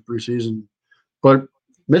very much in preseason, but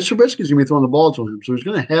Mitch Trubisky is going to be throwing the ball to him, so he's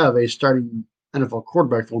going to have a starting NFL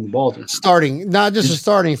quarterback throwing the ball to him. Starting, not just a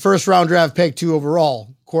starting, first round draft pick, 2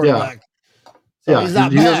 overall quarterback. Yeah, he's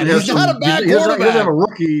not bad. He's not a bad quarterback. He doesn't have a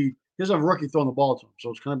rookie. He doesn't have a rookie throwing the ball to him, so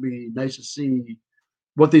it's going to be nice to see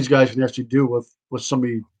what these guys can actually do with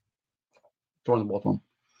somebody throwing the ball to him.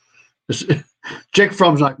 Jake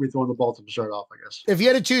Fromm's not going to be throwing the ball to start off, I guess. If you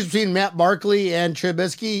had to choose between Matt Barkley and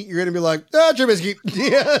Trubisky, you're going to be like, Trubisky.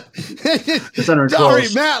 Yeah. Sorry,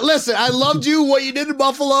 Matt. Listen, I loved you. What you did in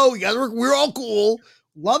Buffalo. You guys we're all cool.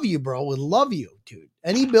 Love you, bro. We love you, dude.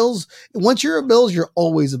 Any Bills. Once you're a Bills, you're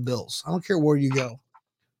always a Bills. I don't care where you go.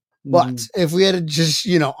 But if we had to just,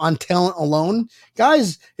 on talent alone,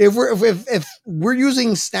 guys, if we're using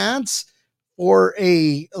stats or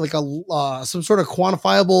some sort of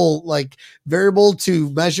quantifiable variable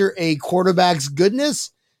to measure a quarterback's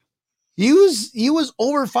goodness, he was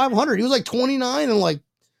over 500. He was like 29 and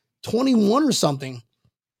 21 or something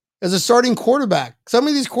as a starting quarterback. Some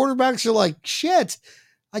of these quarterbacks are like, shit,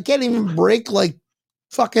 I can't even break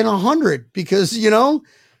fucking 100 because,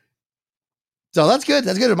 so that's good.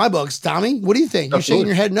 That's good in my books. Tommy, what do you think? You're shaking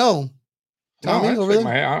your head no. Tommy, over there?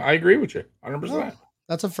 I agree with you 100%. Oh.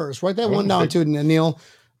 That's a first. Write that one down too, Neil.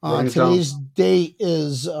 Today's date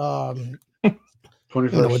is 21st.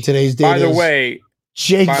 What today's date is. By the way,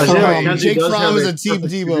 Jake Fromm is a team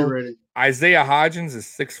Debo. Isaiah Hodgins is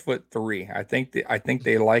 6'3". I think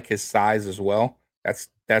they like his size as well.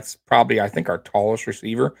 That's probably I think our tallest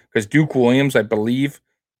receiver because Duke Williams, I believe,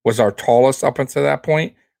 was our tallest up until that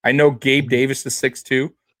point. I know Gabe Davis is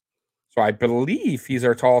 6'2", So I believe he's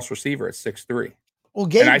our tallest receiver at 6'3". Well,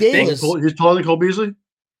 Gabe I think- Davis. He's taller than Cole Beasley.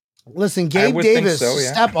 Listen, I Gabe would think Davis so,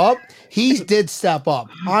 yeah. step up. He did step up.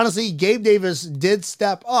 Honestly, Gabe Davis did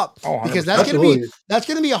step up Oh, 100%. because that's gonna be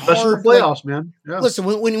a Especially hard in the playoffs, man. Yeah. Listen,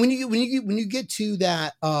 when you get to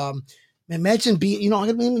that, imagine being,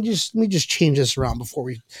 let me just change this around before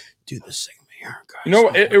we do this thing here, guys. You know,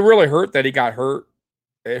 it really hurt that he got hurt.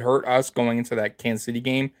 It hurt us going into that Kansas City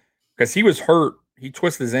game because he was hurt. He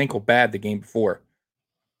twisted his ankle bad the game before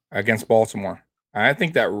against Baltimore. I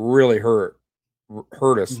think that really hurt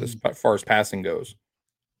us as far as passing goes.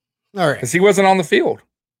 All right, because he wasn't on the field.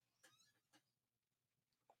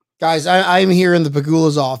 Guys, I'm here in the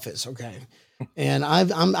Pagula's office, okay, and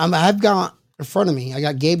I've got in front of me. I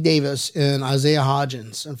got Gabe Davis and Isaiah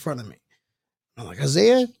Hodgins in front of me. I'm like,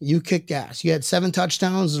 Isaiah, you kicked ass. You had 7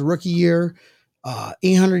 touchdowns as a rookie year,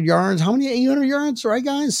 800 yards. How many 800 yards, right,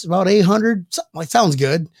 guys? About 800. Like, sounds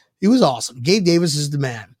good. He was awesome. Gabe Davis is the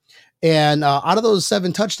man. And out of those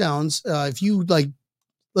 7 touchdowns, if you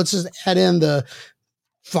let's just add in the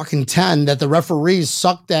fucking 10 that the referees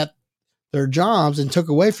sucked at their jobs and took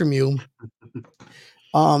away from you.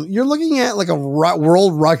 You're looking at like a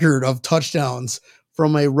world record of touchdowns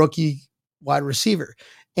from a rookie wide receiver.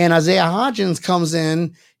 And Isaiah Hodgins comes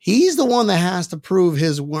in. He's the one that has to prove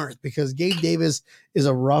his worth because Gabe Davis is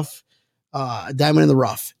a rough diamond in the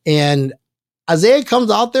rough. And Isaiah comes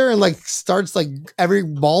out there and starts every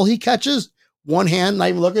ball he catches, one hand, not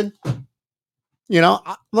even looking. I'm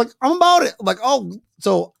about it.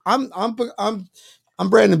 So I'm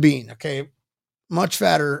Brandon Bean. Okay, much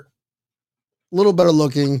fatter, a little better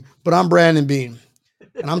looking, but I'm Brandon Bean,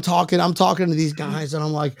 and I'm talking to these guys, and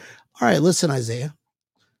I'm like, all right, listen, Isaiah,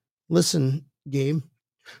 listen, Gabe,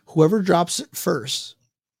 whoever drops it first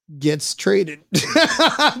gets traded.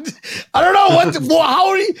 I don't know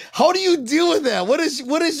how do you deal with that? What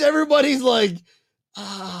is everybody's like?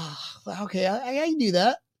 Okay, I can do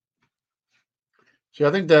that. See,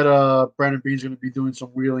 I think that Brandon Bean's going to be doing some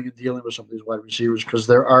wheeling and dealing with some of these wide receivers because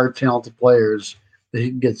there are talented players that he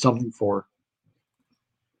can get something for.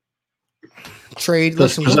 Trade.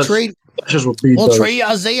 Listen, we'll trade. That's just what Bean does. Trade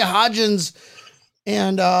Isaiah Hodgins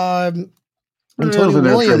and Antonio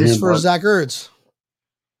Williams for Zach Ertz.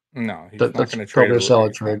 No, he's not going to trade. A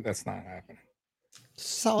solid trade. That's not happening.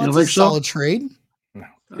 Solid trade. No,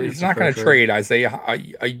 he's not going to trade Isaiah,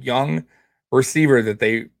 a young receiver that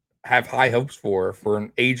they have high hopes for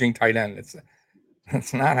an aging tight end.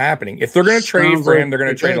 It's not happening. If they're going to trade for him, they're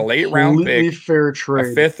going to trade a late round pick, fair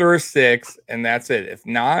trade, a 5th or a 6th, and that's it. If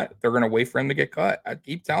not, they're going to wait for him to get cut. I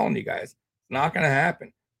keep telling you guys, it's not going to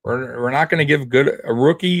happen. We're not going to give a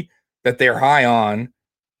rookie that they're high on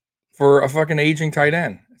for a fucking aging tight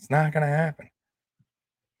end. It's not going to happen.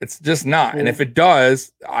 It's just not. And if it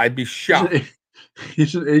does, I'd be shocked.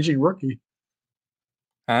 He's an aging rookie.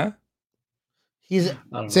 Huh? He's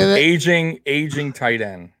aging tight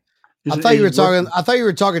end. I thought you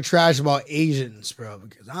were talking trash about Asians, bro,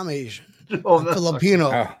 because I'm Asian. I'm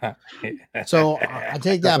Filipino. So I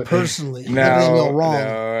take that personally.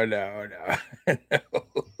 No.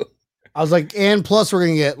 I was like, and plus we're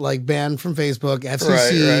gonna get banned from Facebook,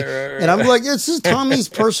 FCC, right. and I'm like, this is Tommy's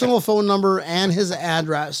personal phone number and his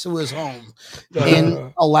address to his home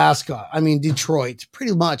in Alaska. I mean, Detroit,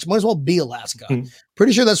 pretty much. Might as well be Alaska.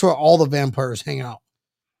 Pretty sure that's where all the vampires hang out,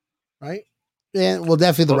 right? And well,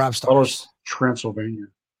 definitely the rap stars. Transylvania.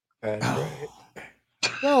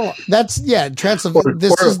 Well, that's Transylvania.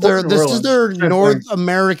 This is their North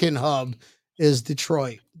American hub is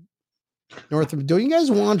Detroit. Do you guys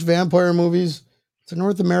watch vampire movies? It's a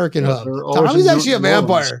North American hub. Tommy's actually a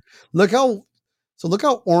vampire. Look how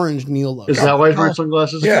orange Neil looks. Is that why he's wearing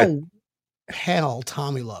sunglasses? Yeah. How pale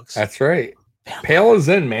Tommy looks. That's right. Pale is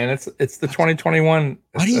in, man. It's the 2021.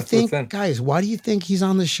 Why do you think, guys? Why do you think he's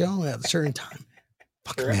on the show at a certain time?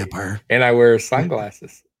 Fucking vampire. And I wear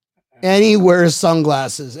sunglasses. And he wears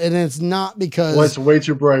sunglasses, and it's not because it's way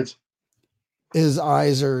too bright. His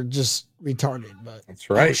eyes are just retarded. But that's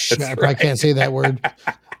right. I can't say that word.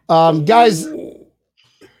 Guys, moving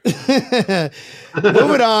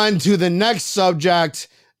on to the next subject.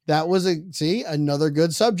 That was another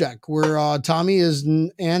good subject where Tommy is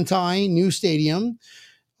anti new stadium.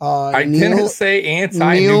 I didn't say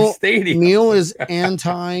anti new stadium. Neil is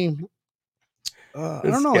anti. I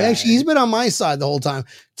don't know. Actually, he's been on my side the whole time.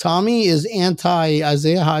 Tommy is anti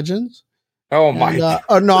Isaiah Hodgins. Oh my! No,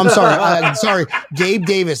 I'm sorry. Sorry, Gabe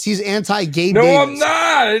Davis. He's anti Gabe. No, Davis. I'm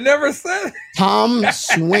not. I never said. Tom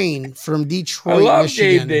Swain from Detroit, I love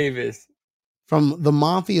Michigan, Gabe Davis from the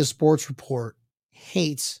Mafia Sports Report.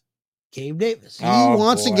 Hates Gabe Davis. He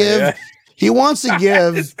wants to give. He wants to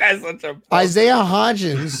give this guy's such a Isaiah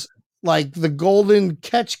Hodgins like the golden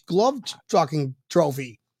catch glove fucking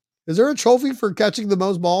trophy. Is there a trophy for catching the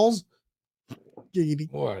most balls?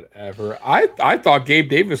 Whatever. I thought Gabe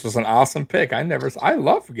Davis was an awesome pick. I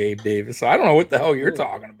love Gabe Davis, so I don't know what the hell you're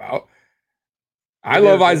talking about. I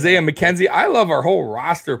love Isaiah McKenzie. I love our whole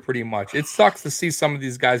roster pretty much. It sucks to see some of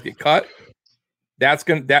these guys get cut.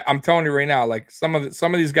 I'm telling you right now, like some of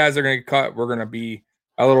these guys are gonna get cut. We're gonna be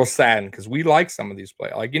a little saddened because we like some of these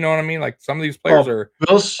players. Like, you know what I mean? Like some of these players are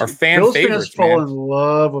fan Bills favorites. Fans fall in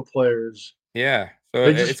love with players. Yeah. So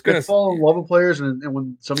It's gonna fall in love with players, and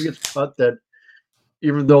when somebody gets cut, that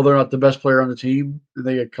even though they're not the best player on the team, and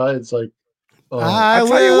they get cut, it's like, I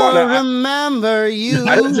will remember you.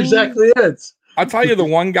 That's exactly it. I'll tell you the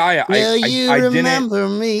one guy I remember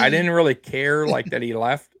me? I didn't really care like that he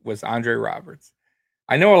left was Andre Roberts.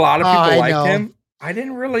 I know a lot of people liked him. I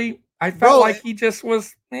didn't really. I felt like he just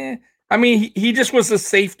was. I mean, he just was a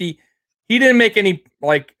safety. He didn't make any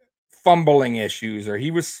like fumbling issues, or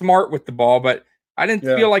he was smart with the ball, but I didn't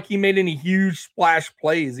feel like he made any huge splash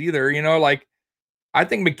plays either. You know, like I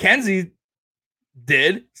think McKenzie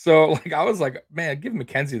did. So like I was like, man, give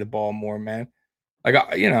McKenzie the ball more, man. Like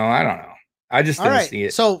I don't know. I just didn't see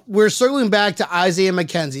it. So we're circling back to Isaiah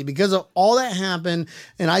McKenzie because of all that happened,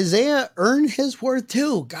 and Isaiah earned his worth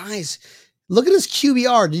too. Guys, look at his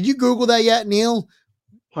QBR. Did you Google that yet, Neil?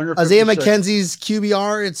 Isaiah McKenzie's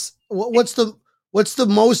QBR. It's what's the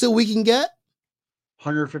most that we can get?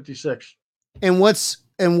 156. And what's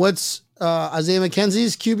Isaiah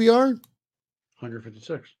McKenzie's QBR?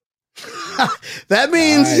 156. That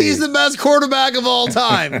means he's the best quarterback of all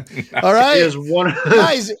time. All right, guys.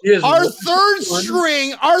 Our third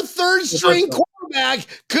string quarterback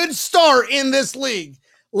could start in this league.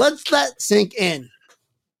 Let's that sink in.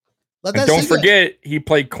 Don't forget, he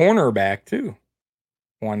played cornerback too.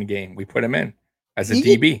 One game we put him in as a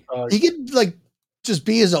DB. He could like just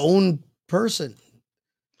be his own person.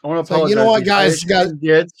 I want to apologize. You know what, guys?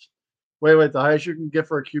 Wait. The highest you can get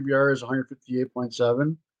for a QBR is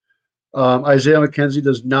 158.7. Isaiah McKenzie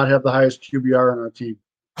does not have the highest QBR on our team.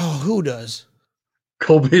 Oh, who does?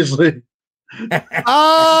 Cole Beasley.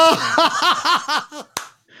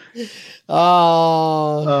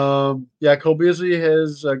 Cole Beasley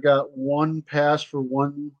has got one pass for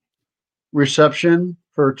one reception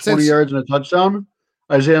for 20 yards and a touchdown.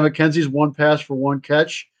 Isaiah McKenzie's one pass for one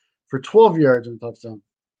catch for 12 yards and a touchdown.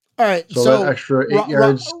 All right, so that extra 8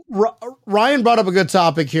 yards. Ryan brought up a good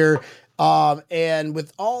topic here. And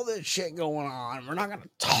with all this shit going on, we're not going to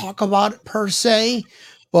talk about it per se,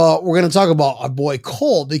 but we're going to talk about our boy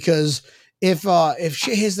Cole, because if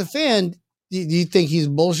shit hits the fan, do you think he's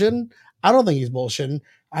bullshitting? I don't think he's bullshitting.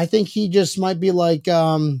 I think he just might be like,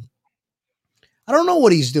 I don't know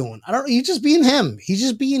what he's doing. He's just being him. He's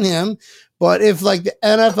just being him. But if like the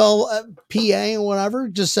NFL PA or whatever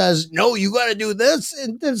just says, no, you got to do this.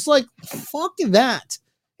 And it's like, fuck that.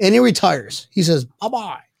 And he retires. He says,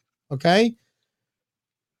 bye-bye. Okay.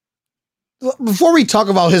 Before we talk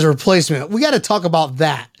about his replacement, we got to talk about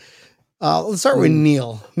that. Let's start with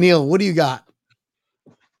Neil. Neil, what do you got?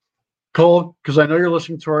 Cole, because I know you're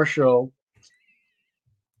listening to our show,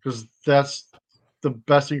 because that's the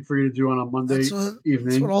best thing for you to do on a Monday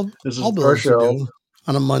evening. This is our show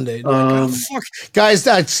on a Monday. Fuck. Guys,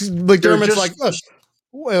 that's McDermott's like,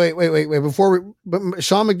 wait. Before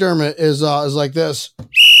Sean McDermott is like this.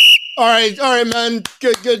 All right, man.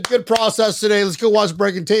 Good process today. Let's go watch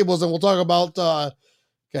Breaking Tables, and we'll talk about.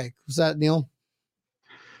 Okay, was that Neil?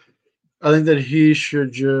 I think that he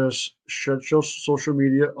should just shut social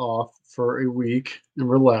media off for a week and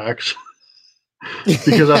relax,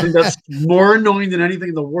 because I think that's more annoying than anything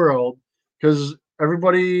in the world. Because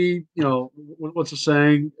everybody, what's the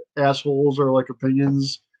saying? Assholes are like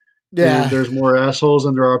opinions. Yeah, and there's more assholes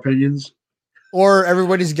than there are opinions. Or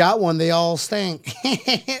everybody's got one. They all stink.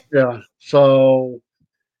 Yeah. So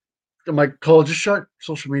I'm like, Cole, just shut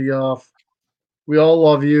social media off. We all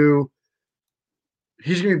love you.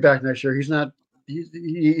 He's gonna be back next year. He's not.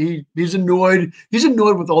 He's annoyed. He's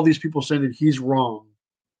annoyed with all these people saying that he's wrong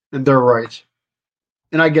and they're right,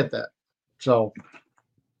 and I get that. So,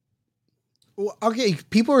 okay,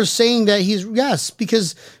 people are saying that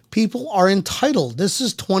because people are entitled. This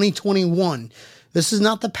is 2021. This is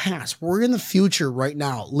not the past. We're in the future right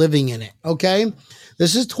now, living in it. Okay.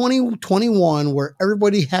 This is 2021 where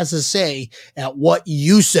everybody has a say at what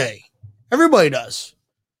you say. Everybody does.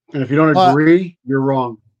 And if you don't agree, you're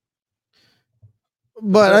wrong.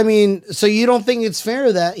 But I mean, so you don't think it's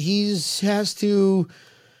fair that he has to,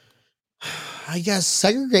 I guess,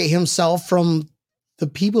 segregate himself from the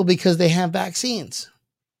people because they have vaccines?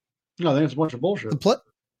 No, I think it's a bunch of bullshit.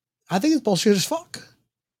 I think it's bullshit as fuck.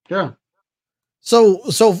 Yeah. So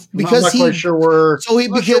I'm because not quite sure where. so he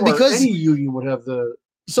I'm not sure where because any union would have the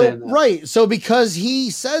so say in that. right. So because he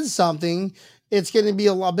said something, it's going to be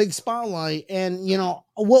a big spotlight. And you know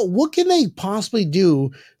what can they possibly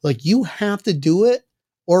do? Like you have to do it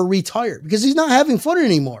or retire because he's not having fun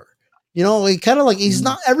anymore. You know, he kind of like he's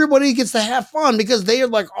not. Everybody gets to have fun because they are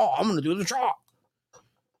like, oh, I'm going to do the job.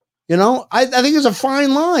 You know, I think there's a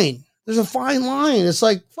fine line. There's a fine line. It's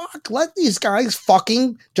like, fuck, let these guys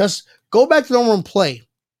fucking just go back to normal and play.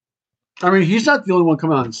 I mean, he's not the only one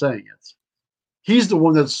coming out and saying it. He's the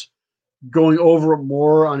one that's going over it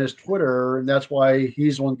more on his Twitter, and that's why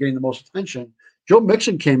he's the one getting the most attention. Joe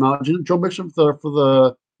Mixon came out. Joe Mixon for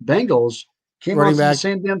the Bengals came out and said the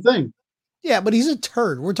same damn thing. Yeah, but he's a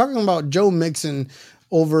turd. We're talking about Joe Mixon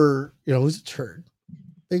over, you know, who's a turd.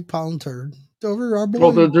 Big pound turd. Over our boy.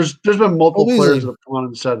 Well, there's been multiple players that have come on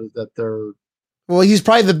and said that they're. Well, he's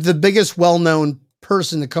probably the biggest well-known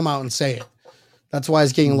person to come out and say it. That's why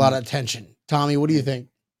he's getting a lot of attention. Tommy, what do you think?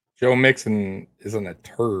 Joe Mixon isn't a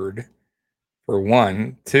turd. For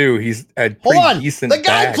one, two, he's a pretty decent. The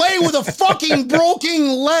guy back. played with a fucking broken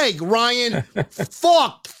leg, Ryan.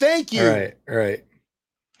 Fuck. Thank you. All right.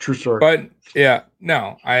 True story. But yeah,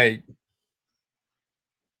 no, I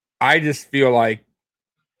just feel like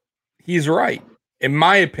he's right, in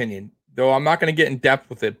my opinion, though I'm not going to get in depth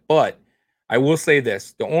with it, but I will say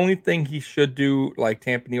this. The only thing he should do, like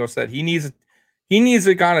Tampanillo said, he needs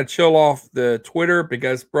to kind of chill off the Twitter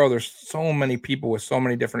because, bro, there's so many people with so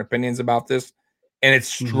many different opinions about this, and it's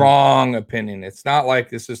strong opinion. It's not like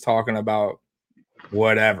this is talking about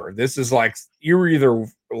whatever. This is like you're either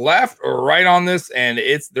left or right on this, and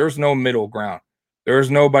there's no middle ground.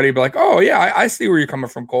 There's nobody be like, oh, yeah, I see where you're coming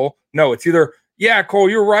from, Cole. No, it's either yeah, Cole,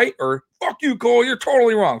 you're right, or fuck you, Cole, you're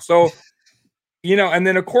totally wrong. So, you know, and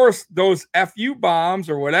then of course those FU bombs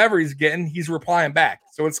or whatever he's getting, he's replying back.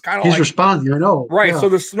 So it's kind of he's responding, I know. Right. Yeah. So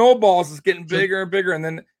the snowballs is getting bigger and bigger.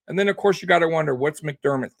 And then of course you got to wonder what's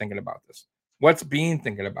McDermott thinking about this? What's Bean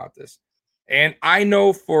thinking about this? And I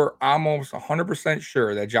know for almost 100%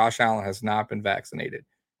 sure that Josh Allen has not been vaccinated.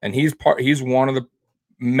 And he's one of the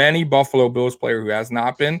many Buffalo Bills player who has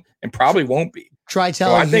not been and probably won't be. Try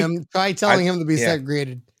telling him to be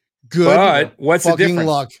segregated. Good. But what's the difference?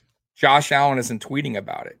 Luck. Josh Allen isn't tweeting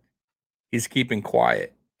about it. He's keeping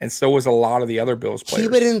quiet. And so was a lot of the other Bills players.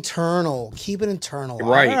 Keep it internal.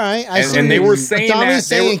 Right. All right. And they were saying Tommy's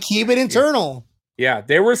saying keep it internal. Yeah,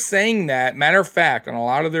 they were saying that. Matter of fact, on a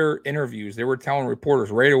lot of their interviews, they were telling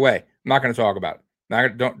reporters right away, I'm not going to talk about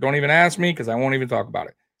it. Don't even ask me because I won't even talk about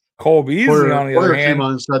it. Cole Beasley, on the other hand, came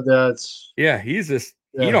on and said that. Yeah, he's just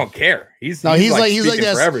he don't care. He's like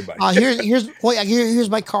this for everybody. Here's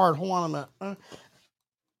my card. Hold on a minute.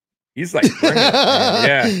 He's like, bring it,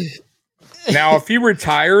 man. Yeah. Now, if he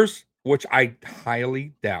retires, which I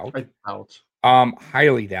highly doubt,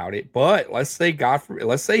 highly doubt it. But let's say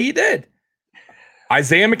let's say he did.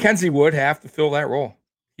 Isaiah McKenzie would have to fill that role.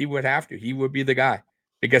 He would have to. He would be the guy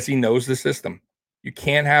because he knows the system. You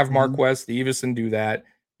can't have Marquez Stevenson do that.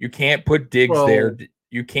 You can't put Diggs there.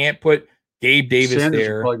 You can't put Gabe Davis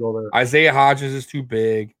there. Isaiah Hodgins is too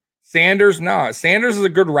big. Sanders is a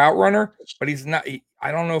good route runner, but he's not.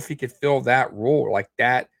 I don't know if he could fill that role like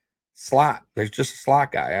that slot. There's just a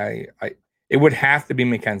slot guy. It would have to be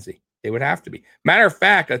McKenzie. It would have to be. Matter of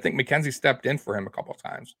fact, I think McKenzie stepped in for him a couple of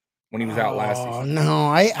times when he was out last season. No,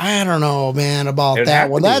 I don't know, man, about that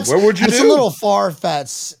one. What would you do? That's a little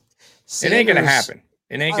far-fetched. It ain't gonna happen.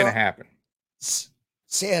 It ain't gonna happen.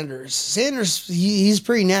 Sanders, he's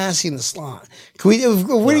pretty nasty in the slot. We're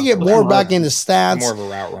gonna get more back into stats. More of a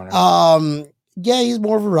route runner. Yeah, he's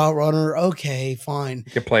more of a route runner. Okay, fine.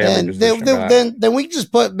 He can play every position. Then we can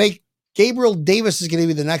just make Gabriel Davis is going to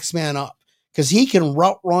be the next man up because he can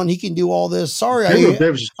route run. He can do all this. Sorry,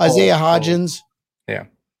 Isaiah Hodgins. Yeah.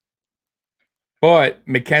 But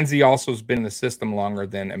McKenzie also has been in the system longer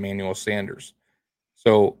than Emmanuel Sanders.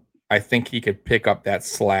 So I think he could pick up that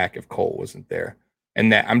slack if Cole wasn't there.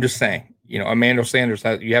 And that I'm just saying, Emmanuel Sanders,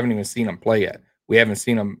 you haven't even seen him play yet. We haven't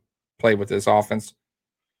seen him play with this offense.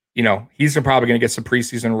 He's probably going to get some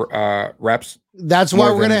preseason reps. That's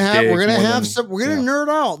why we're going to nerd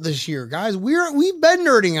out this year, guys. We've been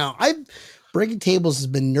nerding out. Breaking Tables has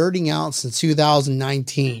been nerding out since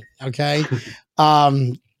 2019. Okay.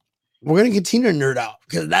 We're going to continue to nerd out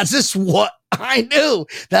because that's just what I do.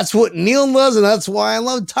 That's what Neil does. And that's why I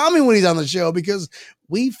love Tommy when he's on the show because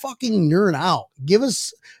we fucking nerd out. Give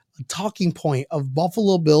us a talking point of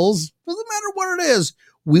Buffalo Bills. Doesn't matter what it is.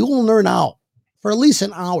 We will nerd out for at least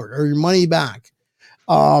an hour or your money back.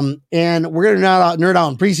 And we're going to nerd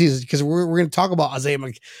out in preseason because we're going to talk about Isaiah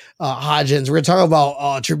Hodgins. We're going to talk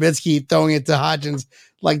about Trubisky throwing it to Hodgins.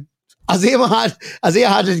 Like, Isaiah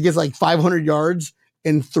Hodgins gets like 500 yards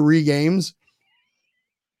in 3 games.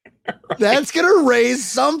 That's gonna raise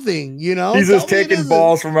something, you know. He's just Tell me it taking isn't.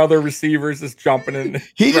 balls from other receivers, just jumping in.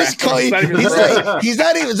 He just grabbing them. he's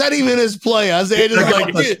not even his play. Isaiah just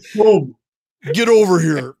like Boom. get over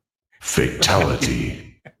here.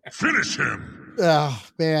 Fatality. Finish him. Oh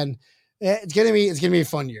man, it's gonna be a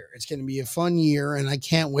fun year. It's gonna be a fun year, and I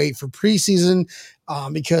can't wait for preseason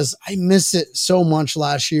because I missed it so much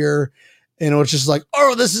last year, and it was just like,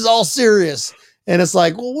 oh, this is all serious. And it's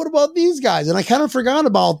like, well, what about these guys? And I kind of forgot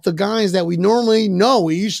about the guys that we normally know.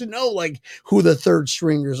 We used to know like who the third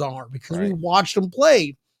stringers are because we watched them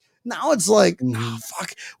play. Now it's like, oh,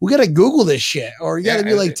 fuck, we got to Google this shit, or you got to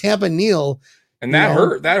be like Tampa Neal. And that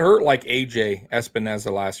hurt. That hurt like AJ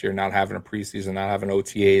Espinoza last year, not having a preseason, not having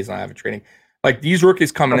OTAs, not having training. Like these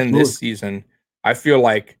rookies coming in this season, I feel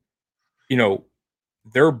like, you know,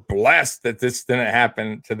 they're blessed that this didn't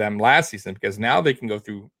happen to them last season because now they can go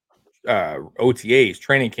through OTAs,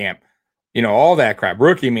 training camp, you know, all that crap,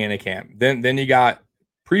 rookie mini camp. Then you got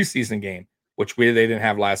preseason game, which they didn't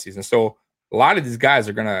have last season. So a lot of these guys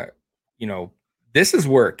are gonna, you know, this is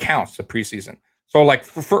where it counts, the preseason. So like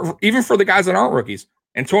for even for the guys that aren't rookies,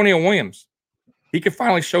 Antonio Williams, he could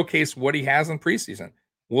finally showcase what he has in preseason.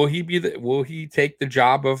 Will he take the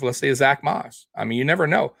job of, let's say, Zach Moss? I mean, you never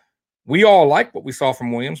know. We all like what we saw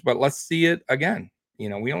from Williams, but let's see it again. You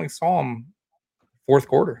know, we only saw him fourth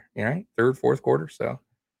quarter, third, fourth quarter. So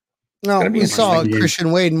no, we saw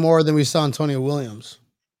Christian Wade more than we saw Antonio Williams.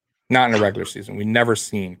 Not in the regular season. We never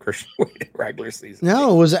seen Christian Wade in regular season.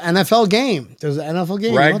 No, it was an NFL game. There was an NFL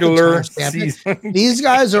game. Regular season. These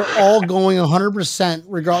guys are all going 100%.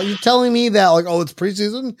 Regardless, you're telling me that like, oh, it's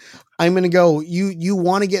preseason. I'm gonna go. You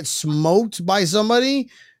want to get smoked by somebody?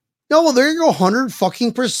 No, well, there you go,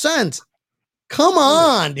 100%. Come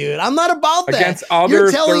on, dude. I'm not about that. Against other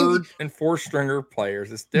third and fourth stringer players.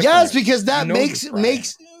 It's different. Yes, because that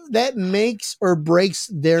makes or breaks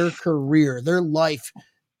their career, their life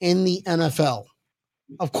in the NFL.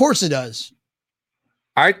 Of course it does.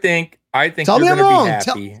 I think Tell you're me I'm gonna wrong. be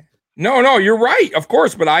happy. No, you're right, of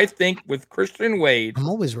course. But I think with Christian Wade, I'm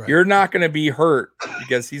always right. You're not going to be hurt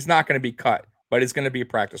because he's not going to be cut, but he's going to be a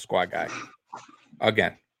practice squad guy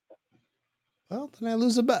again. Well, then I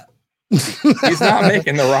lose a bet. He's not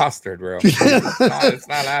making the roster, bro. It's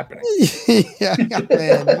not happening. Yeah,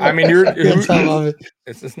 man. I mean,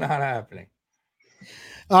 it's just not happening.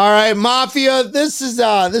 All right, Mafia. This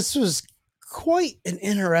was quite an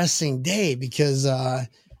interesting day because that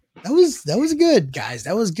was good, guys.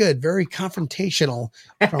 That was good. Very confrontational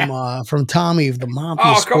from Tommy of the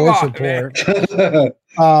Mafia Sports Report.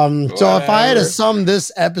 So if I had to sum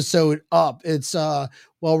this episode up, it's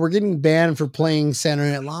well, we're getting banned for playing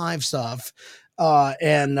Saturday Night Live stuff.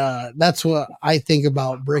 And that's what I think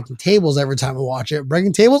about Breaking Tables every time I watch it.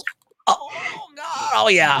 Breaking Tables. Oh God. Oh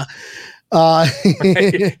yeah. Right.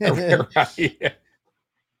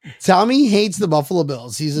 Tommy hates the Buffalo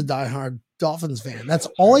Bills. He's a diehard Dolphins fan. That's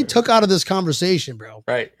all I took out of this conversation, bro.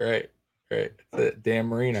 Right. The Dan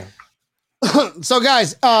Marino. So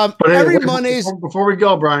guys, Mondays before we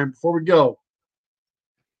go, Brian,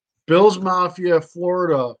 Bills Mafia,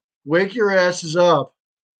 Florida, wake your asses up.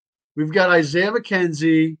 We've got Isaiah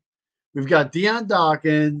McKenzie, we've got Deion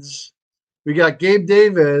Dawkins, we got Gabe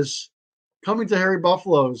Davis coming to Harry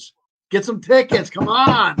Buffalo's. Get some tickets, come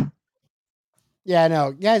on. Yeah,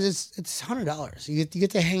 no, guys, it's $100. You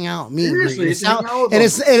get to hang out, meet Seriously, and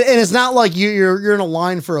it's not like you're in a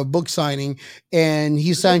line for a book signing and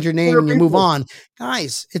he signs your name and you move on,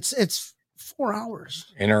 guys. It's 4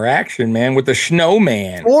 hours interaction, man, with the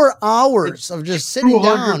snowman. 4 hours of just sitting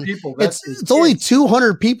down. People. It's only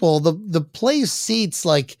 200 people. The place seats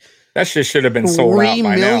like that shit should have been sold out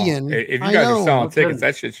by now. If you guys are selling tickets,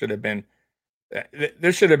 that shit should have been.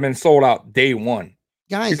 This should have been sold out day one.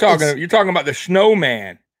 Guys, you're talking about the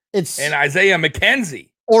snowman. It's and Isaiah McKenzie.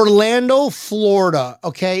 Orlando, Florida.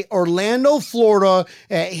 Okay. Orlando, Florida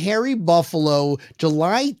at Harry Buffalo,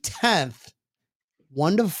 July 10th,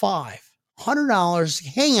 1 to 5. $100.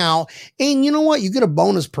 Hang out. And you know what? You get a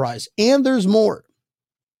bonus prize. And there's more.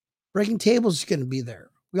 Breaking Tables is going to be there.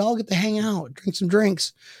 We all get to hang out, drink some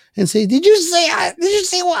drinks, and say, did you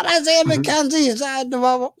see what Isaiah McKenzie said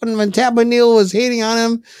when Tampa Neal was hating on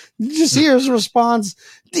him? Did you see his response?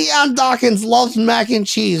 Deion Dawkins loves mac and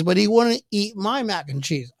cheese, but he wouldn't eat my mac and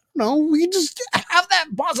cheese. No, we just have that.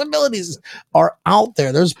 Possibilities are out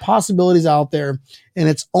there. There's possibilities out there, and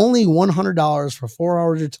it's only $100 for 4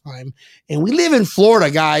 hours of time. And we live in Florida,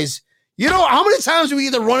 guys. You know, how many times do we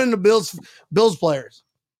either run into Bills players?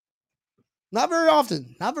 Not very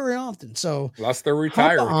often. So unless they're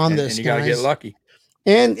retired, on and this, you got to get lucky.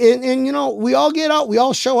 And you know, we all get out, we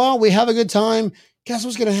all show out, we have a good time. Guess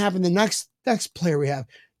what's gonna happen? The next player we have,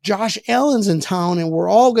 Josh Allen's in town, and we're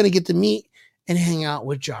all gonna get to meet and hang out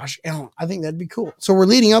with Josh Allen. I think that'd be cool. So we're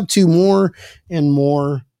leading up to more and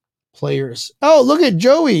more players. Oh, look at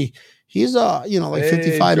Joey. He's like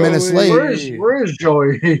 55 minutes Joey. late. Where is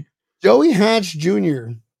Joey? Joey Hatch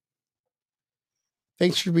Jr.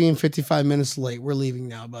 Thanks for being 55 minutes late. We're leaving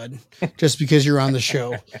now, bud. Just because you're on the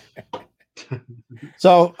show.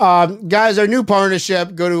 So, guys, our new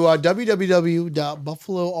partnership, go to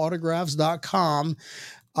www.buffaloautographs.com.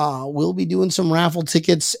 We'll be doing some raffle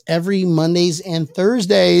tickets every Mondays and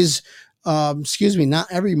Thursdays. Not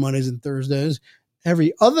every Mondays and Thursdays,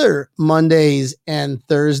 every other Mondays and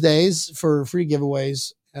Thursdays for free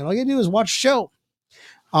giveaways. And all you do is watch the show.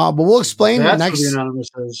 But we'll explain That's next what the anonymous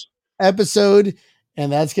is. episode, and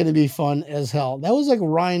that's going to be fun as hell. That was like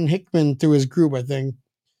Ryan Hickman through his group, I think.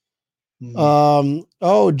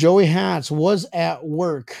 Joey Hatch was at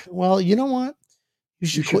work. Well, you know what? You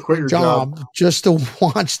should quit your job just to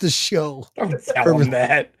watch the show. Don't tell him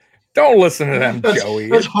that. Don't listen to them, Joey.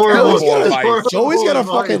 That's horrible. Joey's gonna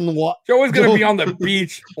fucking Joey's gonna be on the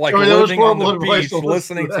beach, like Joey, living on the advice. beach, Don't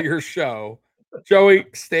listening listen to to your show. Joey,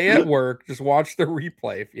 stay at work. Just watch the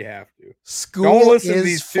replay if you have to. School Don't listen to is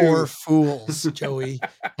these for two. fools, Joey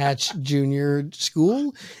Hatch Jr.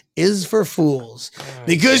 School is for fools.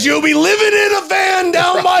 Because you'll be living in a van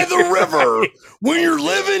down by the river when you're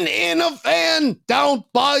living in a van down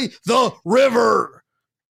by the river.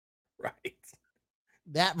 Right.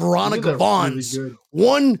 That Veronica Vaughn's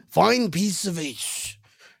one fine piece of ace.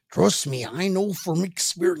 Trust me, I know from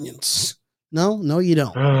experience. No, you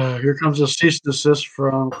don't. Here comes a cease and desist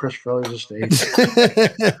from Chris Farley's estate.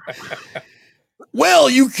 Well,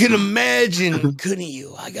 you can imagine, couldn't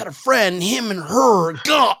you? I got a friend, him and her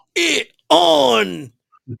got it on.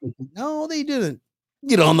 No, they didn't.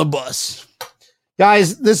 Get on the bus.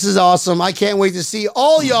 Guys, this is awesome. I can't wait to see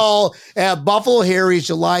all y'all at Buffalo Harry's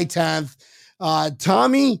July 10th.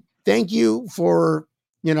 Tommy, thank you for,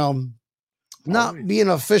 not being an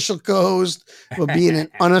official co-host, but being an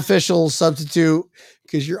unofficial substitute,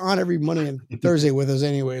 because you're on every Monday and Thursday with us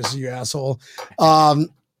anyways, you asshole. Love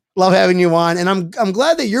having you on, and I'm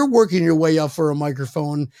glad that you're working your way up for a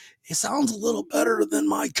microphone. It sounds a little better than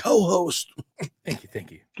my co-host.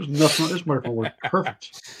 Thank you. There's nothing. This microphone works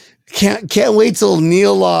perfect. Can't wait till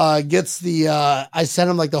Neil gets the. I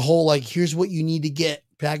sent him like the whole here's what you need to get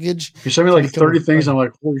package. You sent me like 30 things. I'm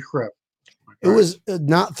like, holy crap. It was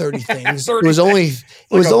not 30 things. It was only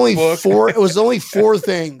 4. It was only 4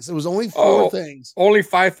 things. It was only 4 things. Only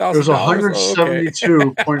 $5,000. It was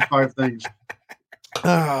 172.5 things.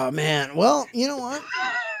 Oh man. Well, you know what?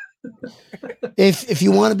 If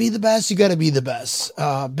you want to be the best, you got to be the best.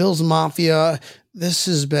 Bill's Mafia. This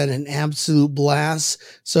has been an absolute blast.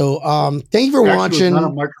 So, thank you for watching. There's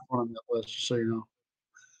not a microphone on that list, just so you know.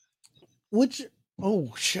 Which?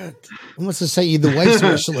 Oh shit! I must have sent you the white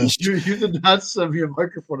specialist. you did not send me a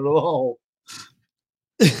microphone at all.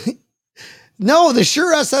 No, the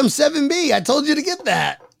Shure SM7B. I told you to get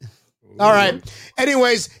that. Ooh. All right.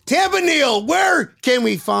 Anyways, Tampa Neil, where can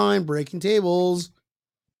we find Breaking Tables?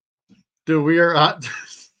 Dude, we are on.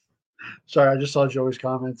 Sorry, I just saw Joey's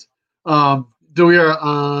comments. We are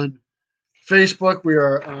on Facebook. We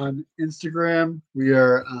are on Instagram. We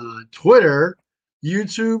are on Twitter,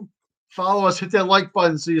 YouTube. Follow us. Hit that like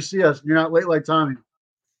button so you see us. You're not late like Tommy.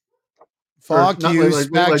 Fuck you,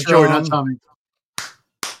 Spectrum. Like Joey, not Tommy.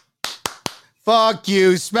 Fuck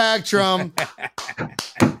you, Spectrum.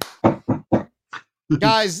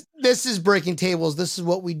 Guys, this is Breaking Tables. This is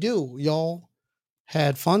what we do. Y'all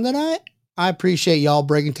had fun tonight? I appreciate y'all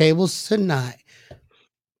breaking tables tonight.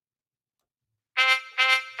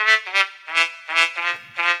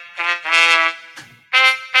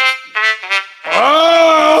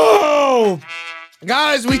 Oh!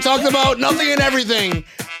 Guys, we talked about nothing and everything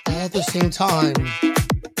all at the same time.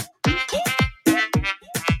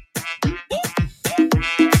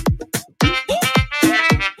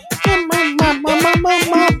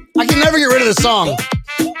 I can never get rid of this song.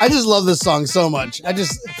 I just love this song so much.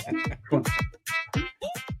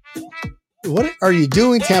 What are you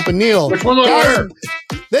doing, Tampa Neil? Guys,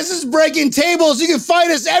 this is Breaking Tables. You can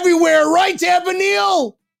find us everywhere, right, Tampa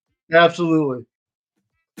Neil? Absolutely.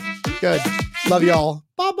 Good. Love y'all.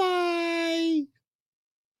 Bye-bye.